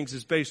such things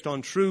is based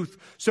on truth.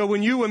 So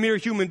when you, a mere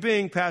human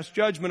being, pass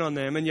judgment on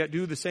them and yet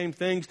do the same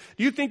things,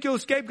 do you think you'll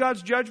escape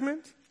God's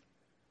judgment?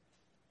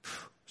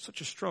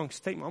 Such a strong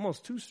statement,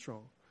 almost too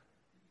strong.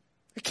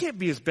 It can't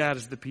be as bad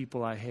as the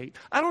people I hate.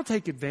 I don't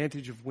take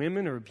advantage of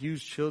women or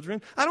abuse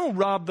children. I don't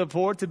rob the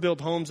poor to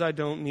build homes I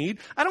don't need.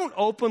 I don't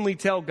openly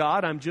tell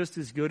God I'm just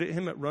as good at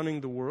Him at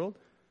running the world.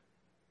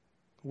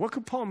 What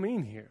could Paul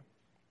mean here?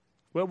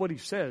 Well, what he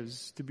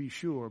says, to be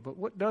sure, but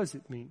what does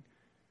it mean?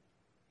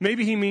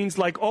 Maybe he means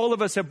all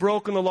of us have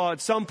broken the law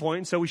at some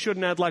point, so we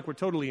shouldn't act like we're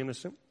totally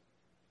innocent.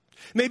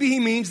 Maybe he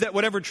means that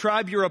whatever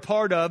tribe you're a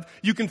part of,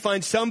 you can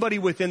find somebody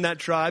within that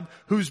tribe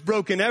who's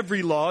broken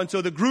every law, and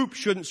so the group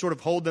shouldn't sort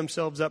of hold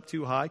themselves up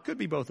too high. Could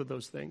be both of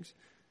those things.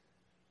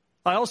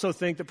 I also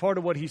think that part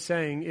of what he's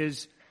saying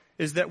is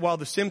that while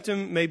the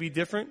symptom may be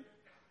different,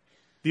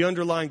 the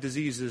underlying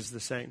disease is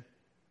the same.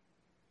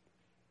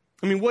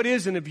 I mean, what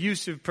is an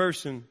abusive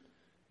person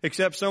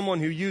except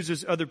someone who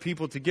uses other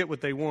people to get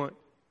what they want,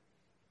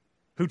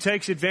 who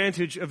takes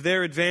advantage of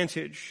their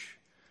advantage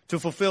to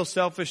fulfill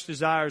selfish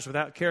desires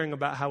without caring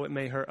about how it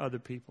may hurt other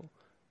people?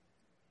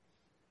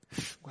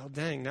 Well,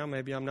 dang, now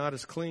maybe I'm not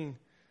as clean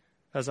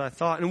as I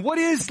thought. And what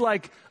is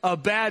a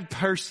bad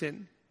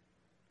person?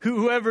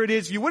 Whoever it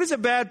is, what is a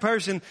bad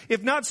person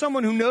if not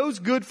someone who knows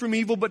good from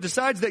evil but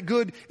decides that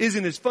good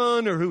isn't as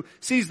fun, or who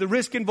sees the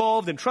risk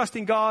involved in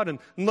trusting God and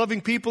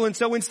loving people and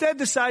so instead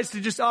decides to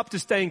just opt to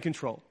stay in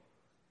control?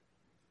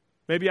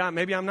 Maybe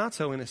I'm not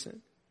so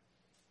innocent.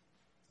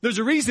 There's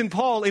a reason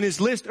Paul in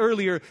his list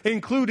earlier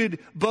included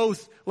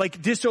both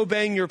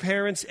disobeying your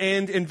parents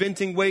and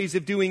inventing ways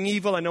of doing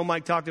evil. I know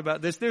Mike talked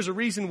about this. There's a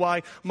reason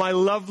why my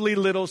lovely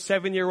little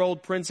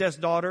 7-year-old princess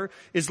daughter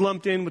is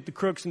lumped in with the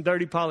crooks and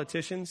dirty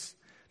politicians,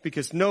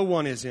 because no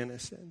one is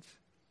innocent.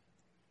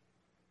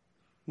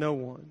 No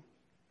one.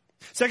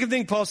 Second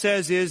thing Paul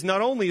says is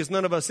not only is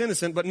none of us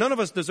innocent, but none of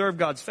us deserve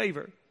God's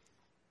favor.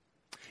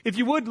 If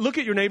you would, look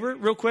at your neighbor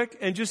real quick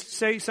and just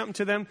say something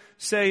to them.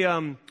 Say,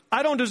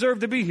 I don't deserve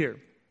to be here.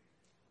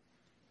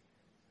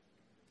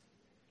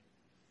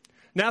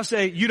 Now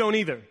say, you don't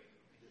either.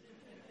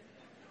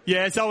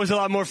 Yeah, it's always a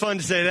lot more fun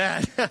to say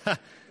that.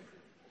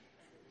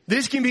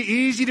 This can be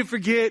easy to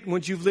forget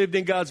once you've lived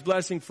in God's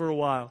blessing for a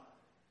while.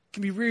 It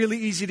can be really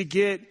easy to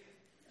get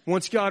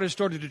Once God has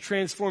started to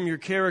transform your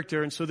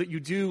character and so that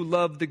you do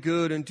love the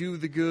good and do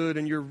the good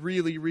and you're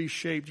really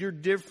reshaped, you're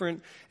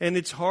different, and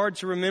it's hard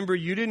to remember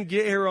you didn't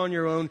get here on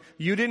your own.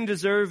 You didn't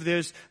deserve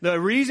this. The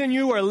reason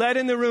you are let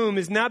in the room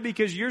is not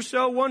because you're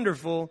so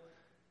wonderful.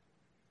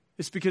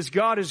 It's because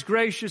God is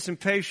gracious and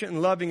patient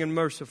and loving and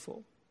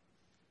merciful.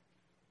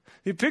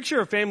 You picture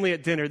a family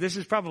at dinner. This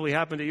has probably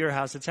happened at your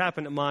house. It's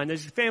happened at mine.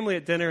 There's a family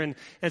at dinner, and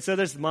so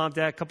there's mom,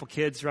 dad, a couple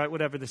kids, right?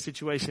 Whatever the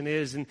situation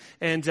is.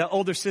 And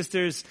older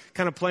sister's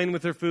kind of playing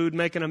with her food,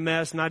 making a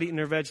mess, not eating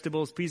her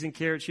vegetables, peas and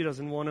carrots. She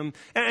doesn't want them.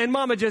 And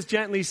mama just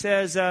gently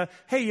says,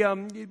 hey,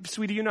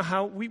 sweetie, you know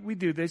how we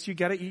do this. You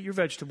got to eat your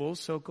vegetables,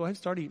 so go ahead and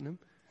start eating them.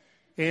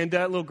 And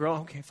little girl,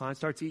 okay, fine,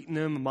 starts eating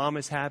them. Mom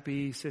is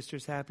happy.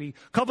 Sister's happy.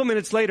 A couple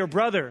minutes later,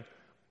 brother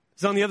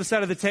is on the other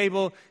side of the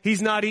table.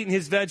 He's not eating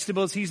his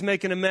vegetables. He's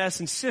making a mess.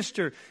 And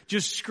sister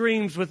just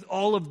screams with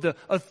all of the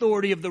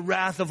authority of the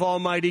wrath of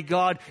Almighty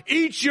God,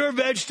 eat your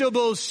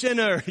vegetables,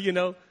 sinner, you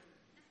know.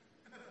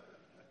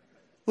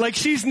 Like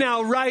she's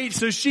now right,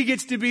 so she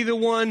gets to be the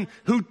one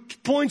who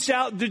points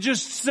out the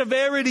just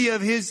severity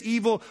of his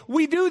evil.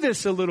 We do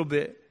this a little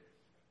bit.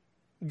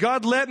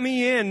 God let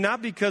me in,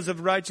 not because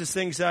of righteous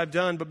things I've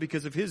done, but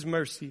because of his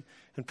mercy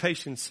and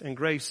patience and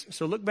grace.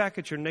 So look back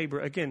at your neighbor.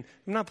 Again,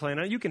 I'm not playing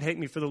on it. You can hate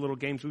me for the little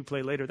games we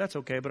play later. That's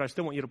okay, but I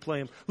still want you to play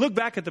them. Look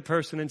back at the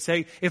person and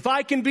say, if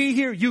I can be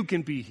here, you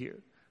can be here.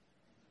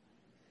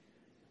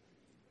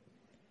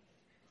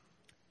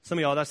 Some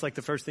of y'all, that's like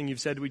the first thing you've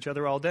said to each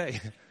other all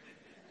day.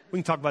 We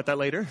can talk about that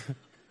later.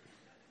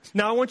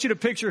 Now, I want you to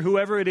picture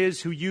whoever it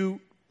is who you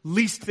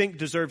least think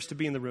deserves to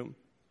be in the room.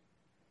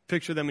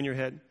 Picture them in your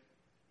head.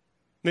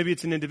 Maybe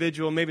it's an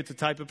individual, maybe it's a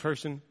type of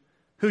person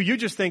who you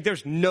just think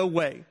there's no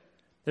way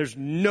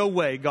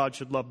God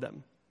should love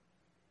them.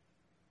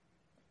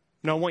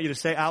 Now I want you to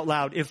say out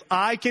loud, if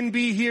I can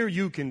be here,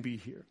 you can be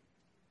here.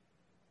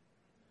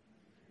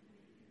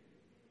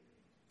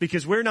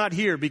 Because we're not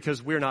here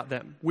because we're not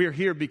them. We're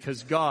here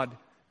because God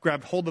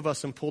grabbed hold of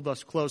us and pulled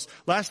us close.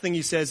 Last thing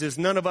he says is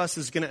none of us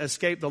is going to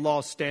escape the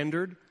law's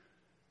standard.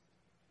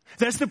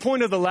 That's the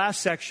point of the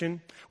last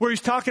section, where he's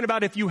talking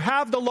about if you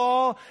have the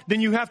law, then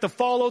you have to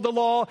follow the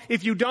law.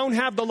 If you don't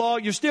have the law,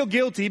 you're still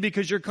guilty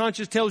because your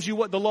conscience tells you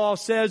what the law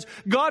says.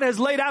 God has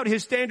laid out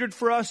his standard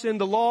for us in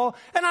the law.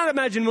 And I'd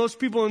imagine most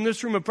people in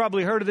this room have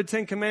probably heard of the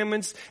Ten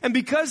Commandments. And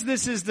because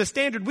this is the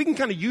standard, we can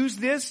kind of use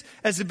this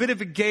as a bit of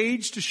a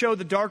gauge to show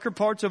the darker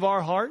parts of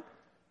our heart.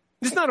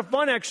 It's not a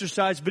fun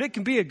exercise, but it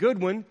can be a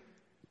good one.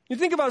 You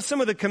think about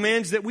some of the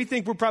commands that we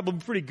think we're probably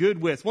pretty good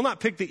with. We'll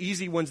not pick the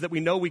easy ones that we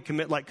know we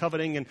commit, like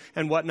coveting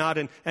and whatnot,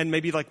 and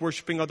maybe like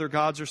worshiping other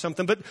gods or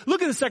something. But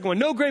look at the second one.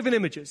 No graven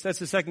images. That's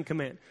the second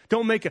command.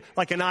 Don't make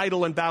like an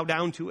idol and bow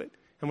down to it.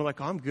 And we're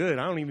like, oh, I'm good.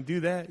 I don't even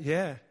do that.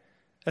 Yeah,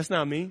 that's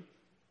not me.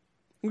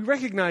 We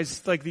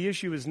recognize like the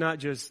issue is not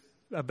just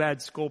a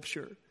bad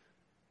sculpture.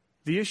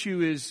 The issue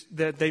is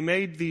that they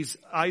made these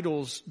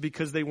idols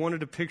because they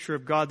wanted a picture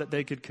of God that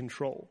they could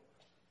control.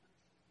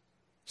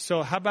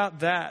 So how about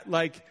that?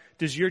 Like,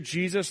 does your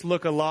Jesus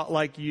look a lot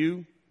like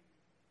you?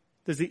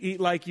 Does he eat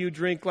like you,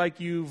 drink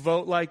like you,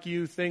 vote like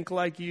you, think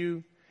like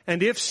you?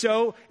 And if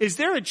so, is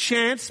there a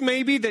chance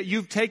maybe that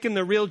you've taken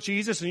the real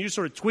Jesus and you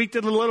sort of tweaked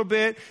it a little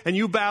bit and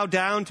you bow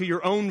down to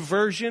your own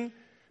version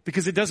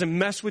because it doesn't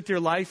mess with your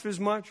life as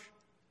much?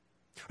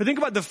 Or think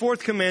about the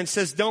fourth command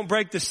says, don't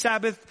break the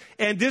Sabbath.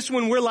 And this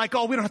one, we're like,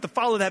 oh, we don't have to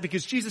follow that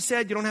because Jesus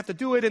said you don't have to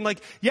do it. And like,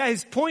 yeah,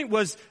 his point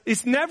was,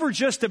 it's never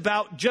just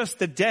about just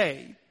the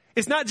day.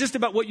 It's not just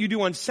about what you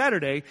do on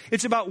Saturday.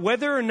 It's about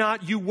whether or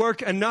not you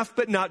work enough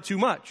but not too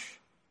much.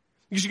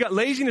 Because you got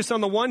laziness on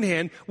the one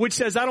hand, which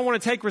says, I don't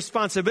want to take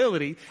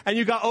responsibility. And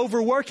you got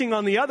overworking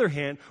on the other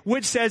hand,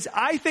 which says,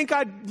 I think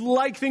I'd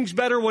like things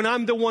better when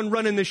I'm the one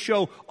running the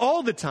show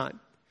all the time.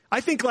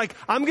 I think like,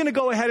 I'm going to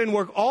go ahead and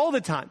work all the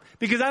time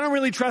because I don't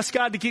really trust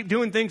God to keep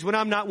doing things when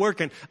I'm not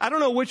working. I don't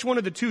know which one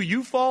of the two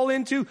you fall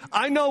into.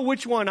 I know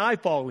which one I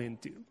fall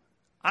into.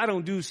 I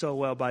don't do so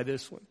well by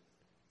this one.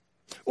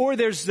 Or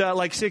there's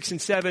like 6 and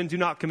 7, do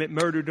not commit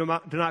murder, do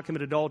not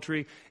commit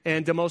adultery.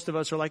 And most of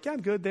us are like, yeah,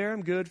 I'm good there.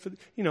 I'm good for,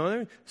 there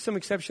are some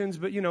exceptions,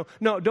 but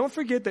no, don't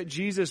forget that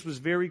Jesus was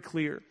very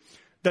clear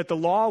that the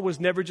law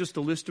was never just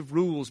a list of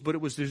rules, but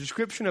it was the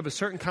description of a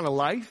certain kind of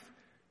life.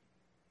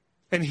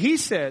 And he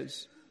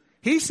says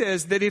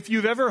that if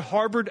you've ever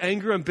harbored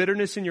anger and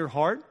bitterness in your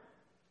heart,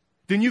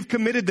 then you've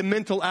committed the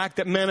mental act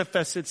that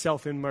manifests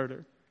itself in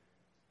murder.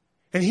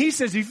 And he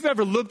says if you've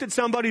ever looked at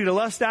somebody to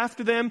lust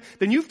after them,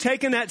 then you've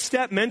taken that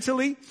step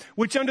mentally,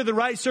 which under the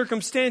right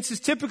circumstances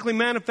typically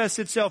manifests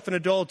itself in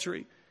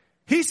adultery.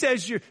 He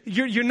says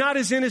you're not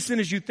as innocent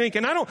as you think.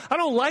 And I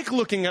don't like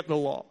looking at the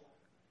law.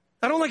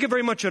 I don't like it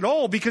very much at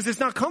all because it's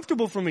not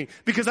comfortable for me.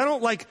 Because I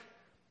don't like,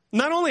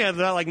 not only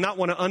do I like not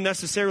want to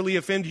unnecessarily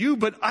offend you,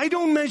 but I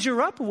don't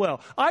measure up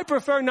well. I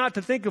prefer not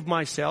to think of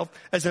myself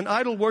as an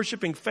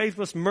idol-worshiping,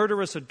 faithless,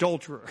 murderous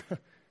adulterer.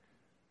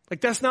 Like,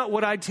 that's not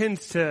what I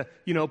tend to,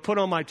 put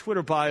on my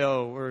Twitter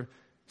bio or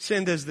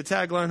send as the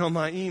tagline on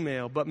my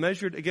email. But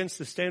measured against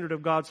the standard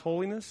of God's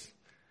holiness,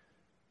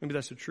 maybe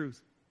that's the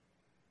truth.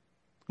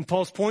 And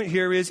Paul's point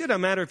here is it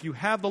doesn't matter if you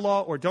have the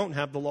law or don't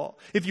have the law.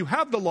 If you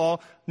have the law,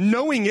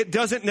 knowing it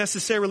doesn't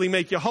necessarily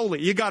make you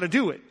holy. You got to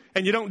do it.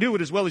 And you don't do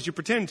it as well as you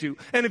pretend to.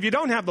 And if you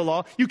don't have the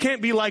law, you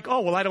can't be like,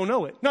 oh, well, I don't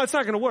know it. No, it's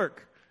not going to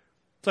work.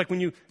 It's like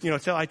when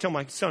I tell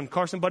my son,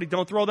 Carson, buddy,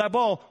 don't throw that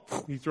ball.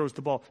 He throws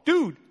the ball.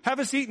 Dude, have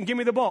a seat and give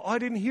me the ball. Oh, I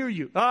didn't hear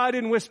you. Oh, I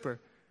didn't whisper.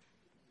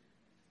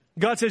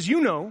 God says,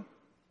 you know,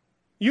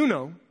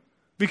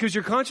 because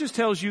your conscience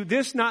tells you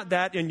this, not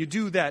that, and you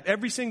do that.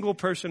 Every single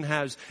person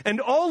has.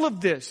 And all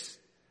of this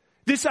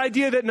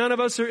idea that none of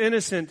us are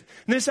innocent,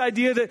 and this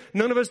idea that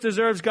none of us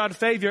deserves God's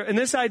favor, and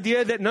this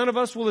idea that none of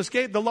us will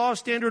escape the law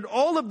standard,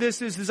 all of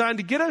this is designed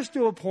to get us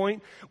to a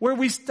point where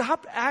we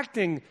stop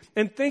acting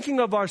and thinking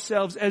of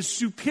ourselves as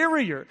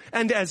superior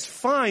and as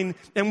fine,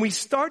 and we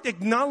start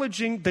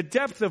acknowledging the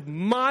depth of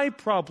my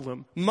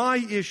problem, my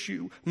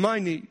issue, my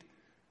need.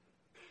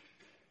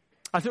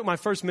 I took my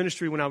first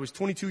ministry when I was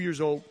 22 years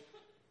old.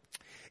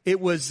 It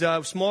was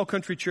a small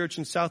country church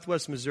in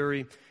southwest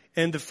Missouri.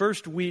 And the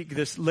first week,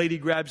 this lady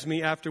grabs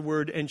me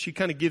afterward, and she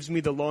kind of gives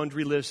me the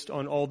laundry list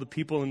on all the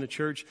people in the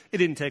church. It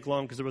didn't take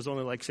long because there was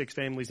only like 6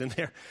 families in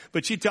there.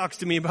 But she talks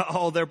to me about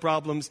all their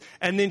problems.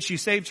 And then she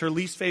saved her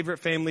least favorite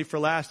family for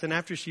last. And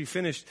after she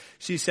finished,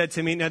 she said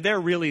to me, now they're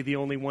really the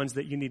only ones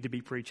that you need to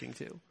be preaching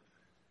to. And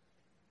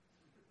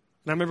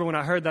I remember when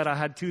I heard that, I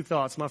had 2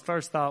 thoughts. My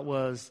first thought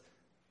was,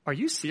 are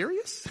you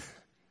serious?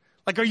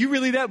 Like, are you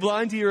really that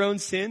blind to your own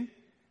sin?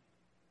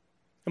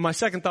 And my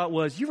second thought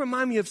was, you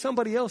remind me of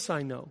somebody else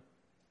I know.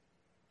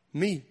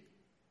 Me.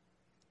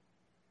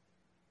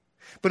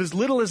 But as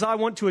little as I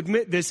want to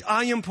admit this,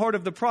 I am part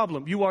of the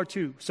problem. You are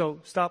too.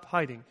 So stop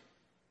hiding.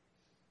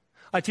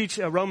 I teach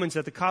Romans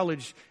at the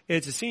college.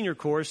 It's a senior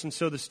course. And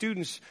so the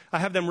students, I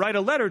have them write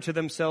a letter to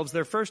themselves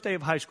their first day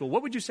of high school.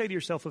 What would you say to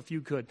yourself if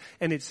you could?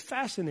 And it's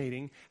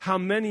fascinating how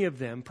many of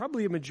them,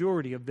 probably a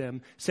majority of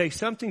them, say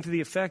something to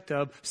the effect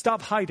of,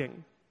 stop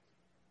hiding.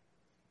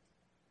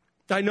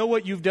 I know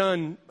what you've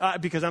done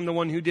because I'm the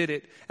one who did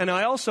it. And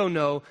I also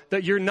know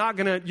that you're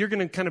going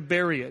to kind of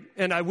bury it.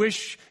 And I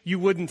wish you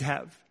wouldn't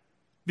have,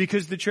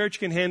 because the church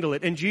can handle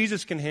it and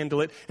Jesus can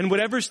handle it. And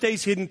whatever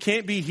stays hidden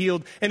can't be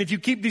healed. And if you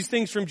keep these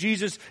things from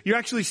Jesus, you're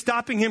actually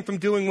stopping him from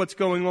doing what's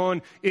going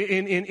on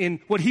in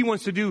what he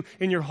wants to do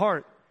in your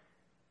heart.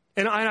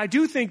 And I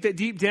do think that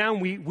deep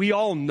down we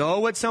all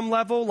know at some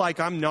level, like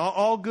I'm not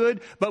all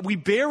good, but we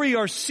bury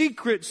our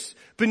secrets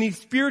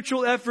beneath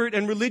spiritual effort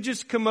and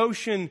religious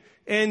commotion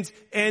and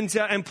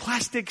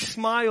plastic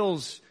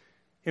smiles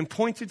and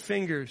pointed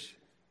fingers.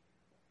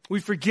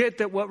 We forget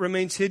that what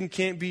remains hidden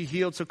can't be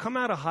healed. So come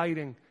out of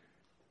hiding.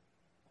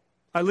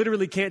 I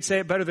literally can't say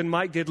it better than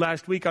Mike did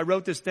last week. I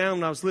wrote this down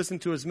when I was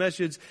listening to his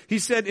message. He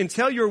said,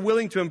 until you're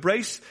willing to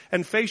embrace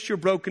and face your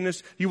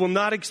brokenness, you will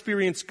not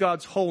experience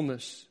God's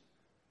wholeness.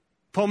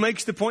 Paul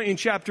makes the point in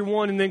chapter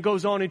 1 and then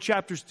goes on in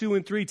chapters 2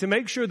 and 3 to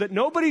make sure that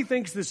nobody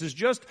thinks this is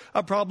just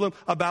a problem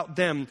about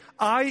them.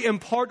 I am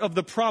part of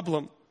the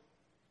problem.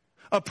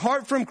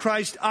 Apart from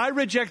Christ, I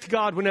reject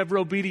God whenever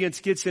obedience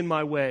gets in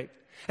my way.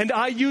 And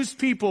I use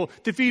people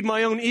to feed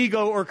my own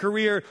ego or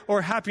career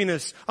or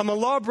happiness. I'm a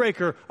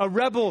lawbreaker, a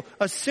rebel,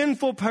 a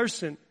sinful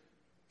person.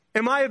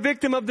 Am I a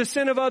victim of the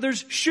sin of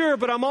others? Sure,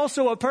 but I'm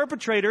also a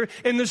perpetrator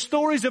in the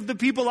stories of the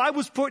people I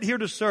was put here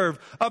to serve.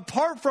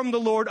 Apart from the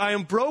Lord, I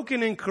am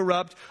broken and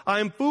corrupt.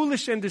 I am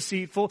foolish and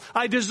deceitful.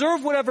 I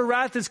deserve whatever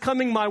wrath is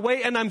coming my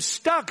way, and I'm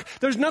stuck.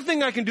 There's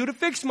nothing I can do to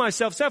fix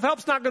myself.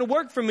 Self-help's not going to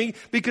work for me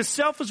because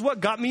self is what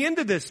got me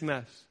into this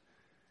mess.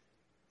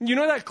 You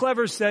know that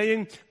clever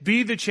saying,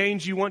 be the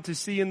change you want to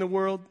see in the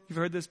world? You've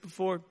heard this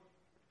before?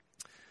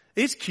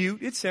 It's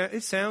cute. It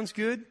sounds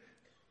good.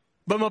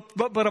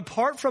 But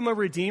apart from a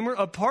Redeemer,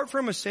 apart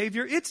from a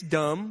Savior, it's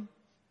dumb.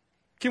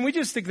 Can we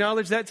just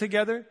acknowledge that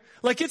together?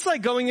 Like it's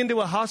like going into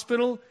a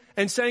hospital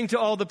and saying to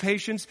all the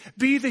patients,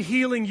 be the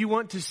healing you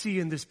want to see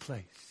in this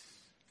place.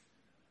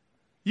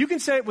 You can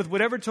say it with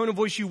whatever tone of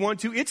voice you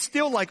want to. It's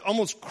still like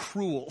almost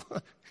cruel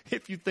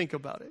if you think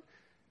about it.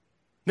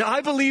 Now,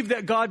 I believe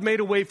that God made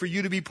a way for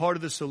you to be part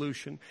of the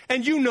solution.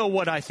 And you know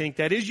what I think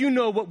that is. You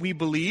know what we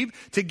believe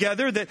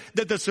together, that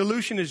the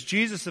solution is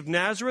Jesus of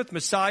Nazareth,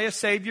 Messiah,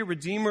 Savior,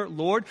 Redeemer,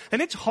 Lord.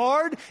 And it's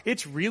hard.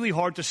 It's really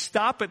hard to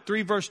stop at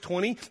 3 verse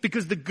 20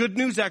 because the good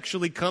news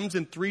actually comes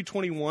in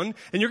 3:21.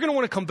 And you're going to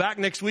want to come back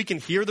next week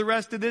and hear the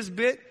rest of this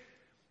bit.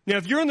 Now,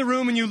 if you're in the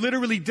room and you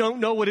literally don't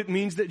know what it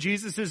means that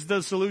Jesus is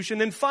the solution,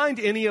 then find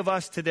any of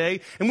us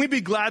today, and we'd be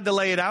glad to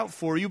lay it out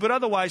for you. But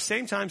otherwise,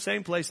 same time,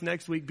 same place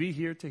next week, be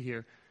here to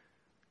hear.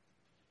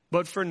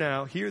 But for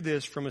now, hear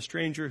this from a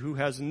stranger who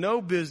has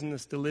no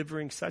business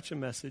delivering such a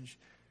message,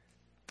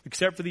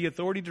 except for the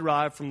authority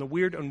derived from the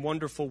weird and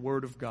wonderful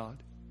Word of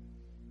God.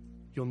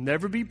 You'll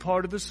never be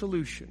part of the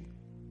solution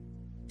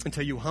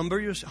until you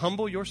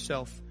humble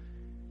yourself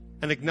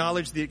and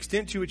acknowledge the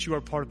extent to which you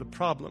are part of the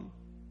problem.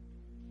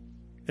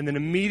 And then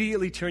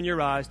immediately turn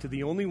your eyes to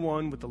the only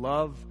one with the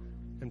love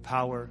and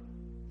power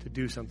to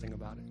do something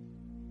about it.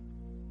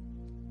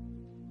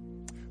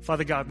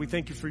 Father God, we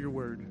thank you for your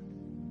word.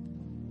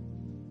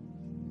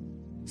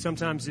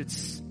 Sometimes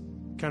it's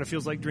kind of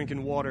feels like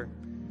drinking water.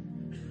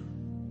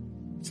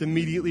 It's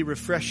immediately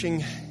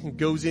refreshing. It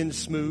goes in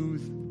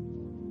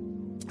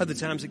smooth. Other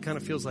times it kind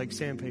of feels like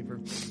sandpaper.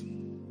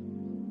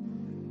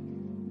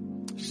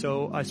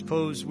 So I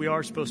suppose we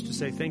are supposed to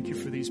say thank you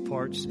for these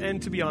parts.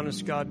 And to be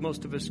honest, God,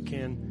 most of us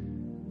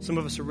can. Some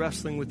of us are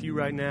wrestling with you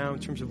right now in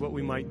terms of what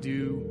we might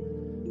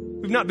do.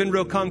 We've not been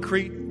real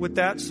concrete with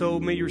that, so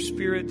may your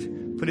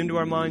Spirit put into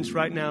our minds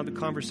right now the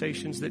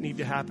conversations that need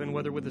to happen,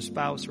 whether with a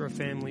spouse or a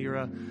family or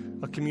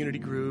a community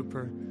group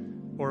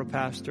or a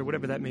pastor,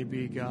 whatever that may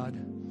be, God.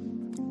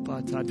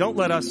 But don't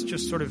let us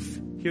just sort of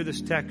hear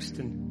this text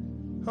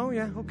and, oh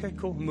yeah, okay,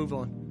 cool, move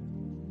on.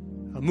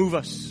 Move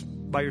us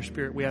by your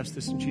Spirit. We ask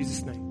this in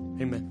Jesus' name.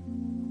 Amen.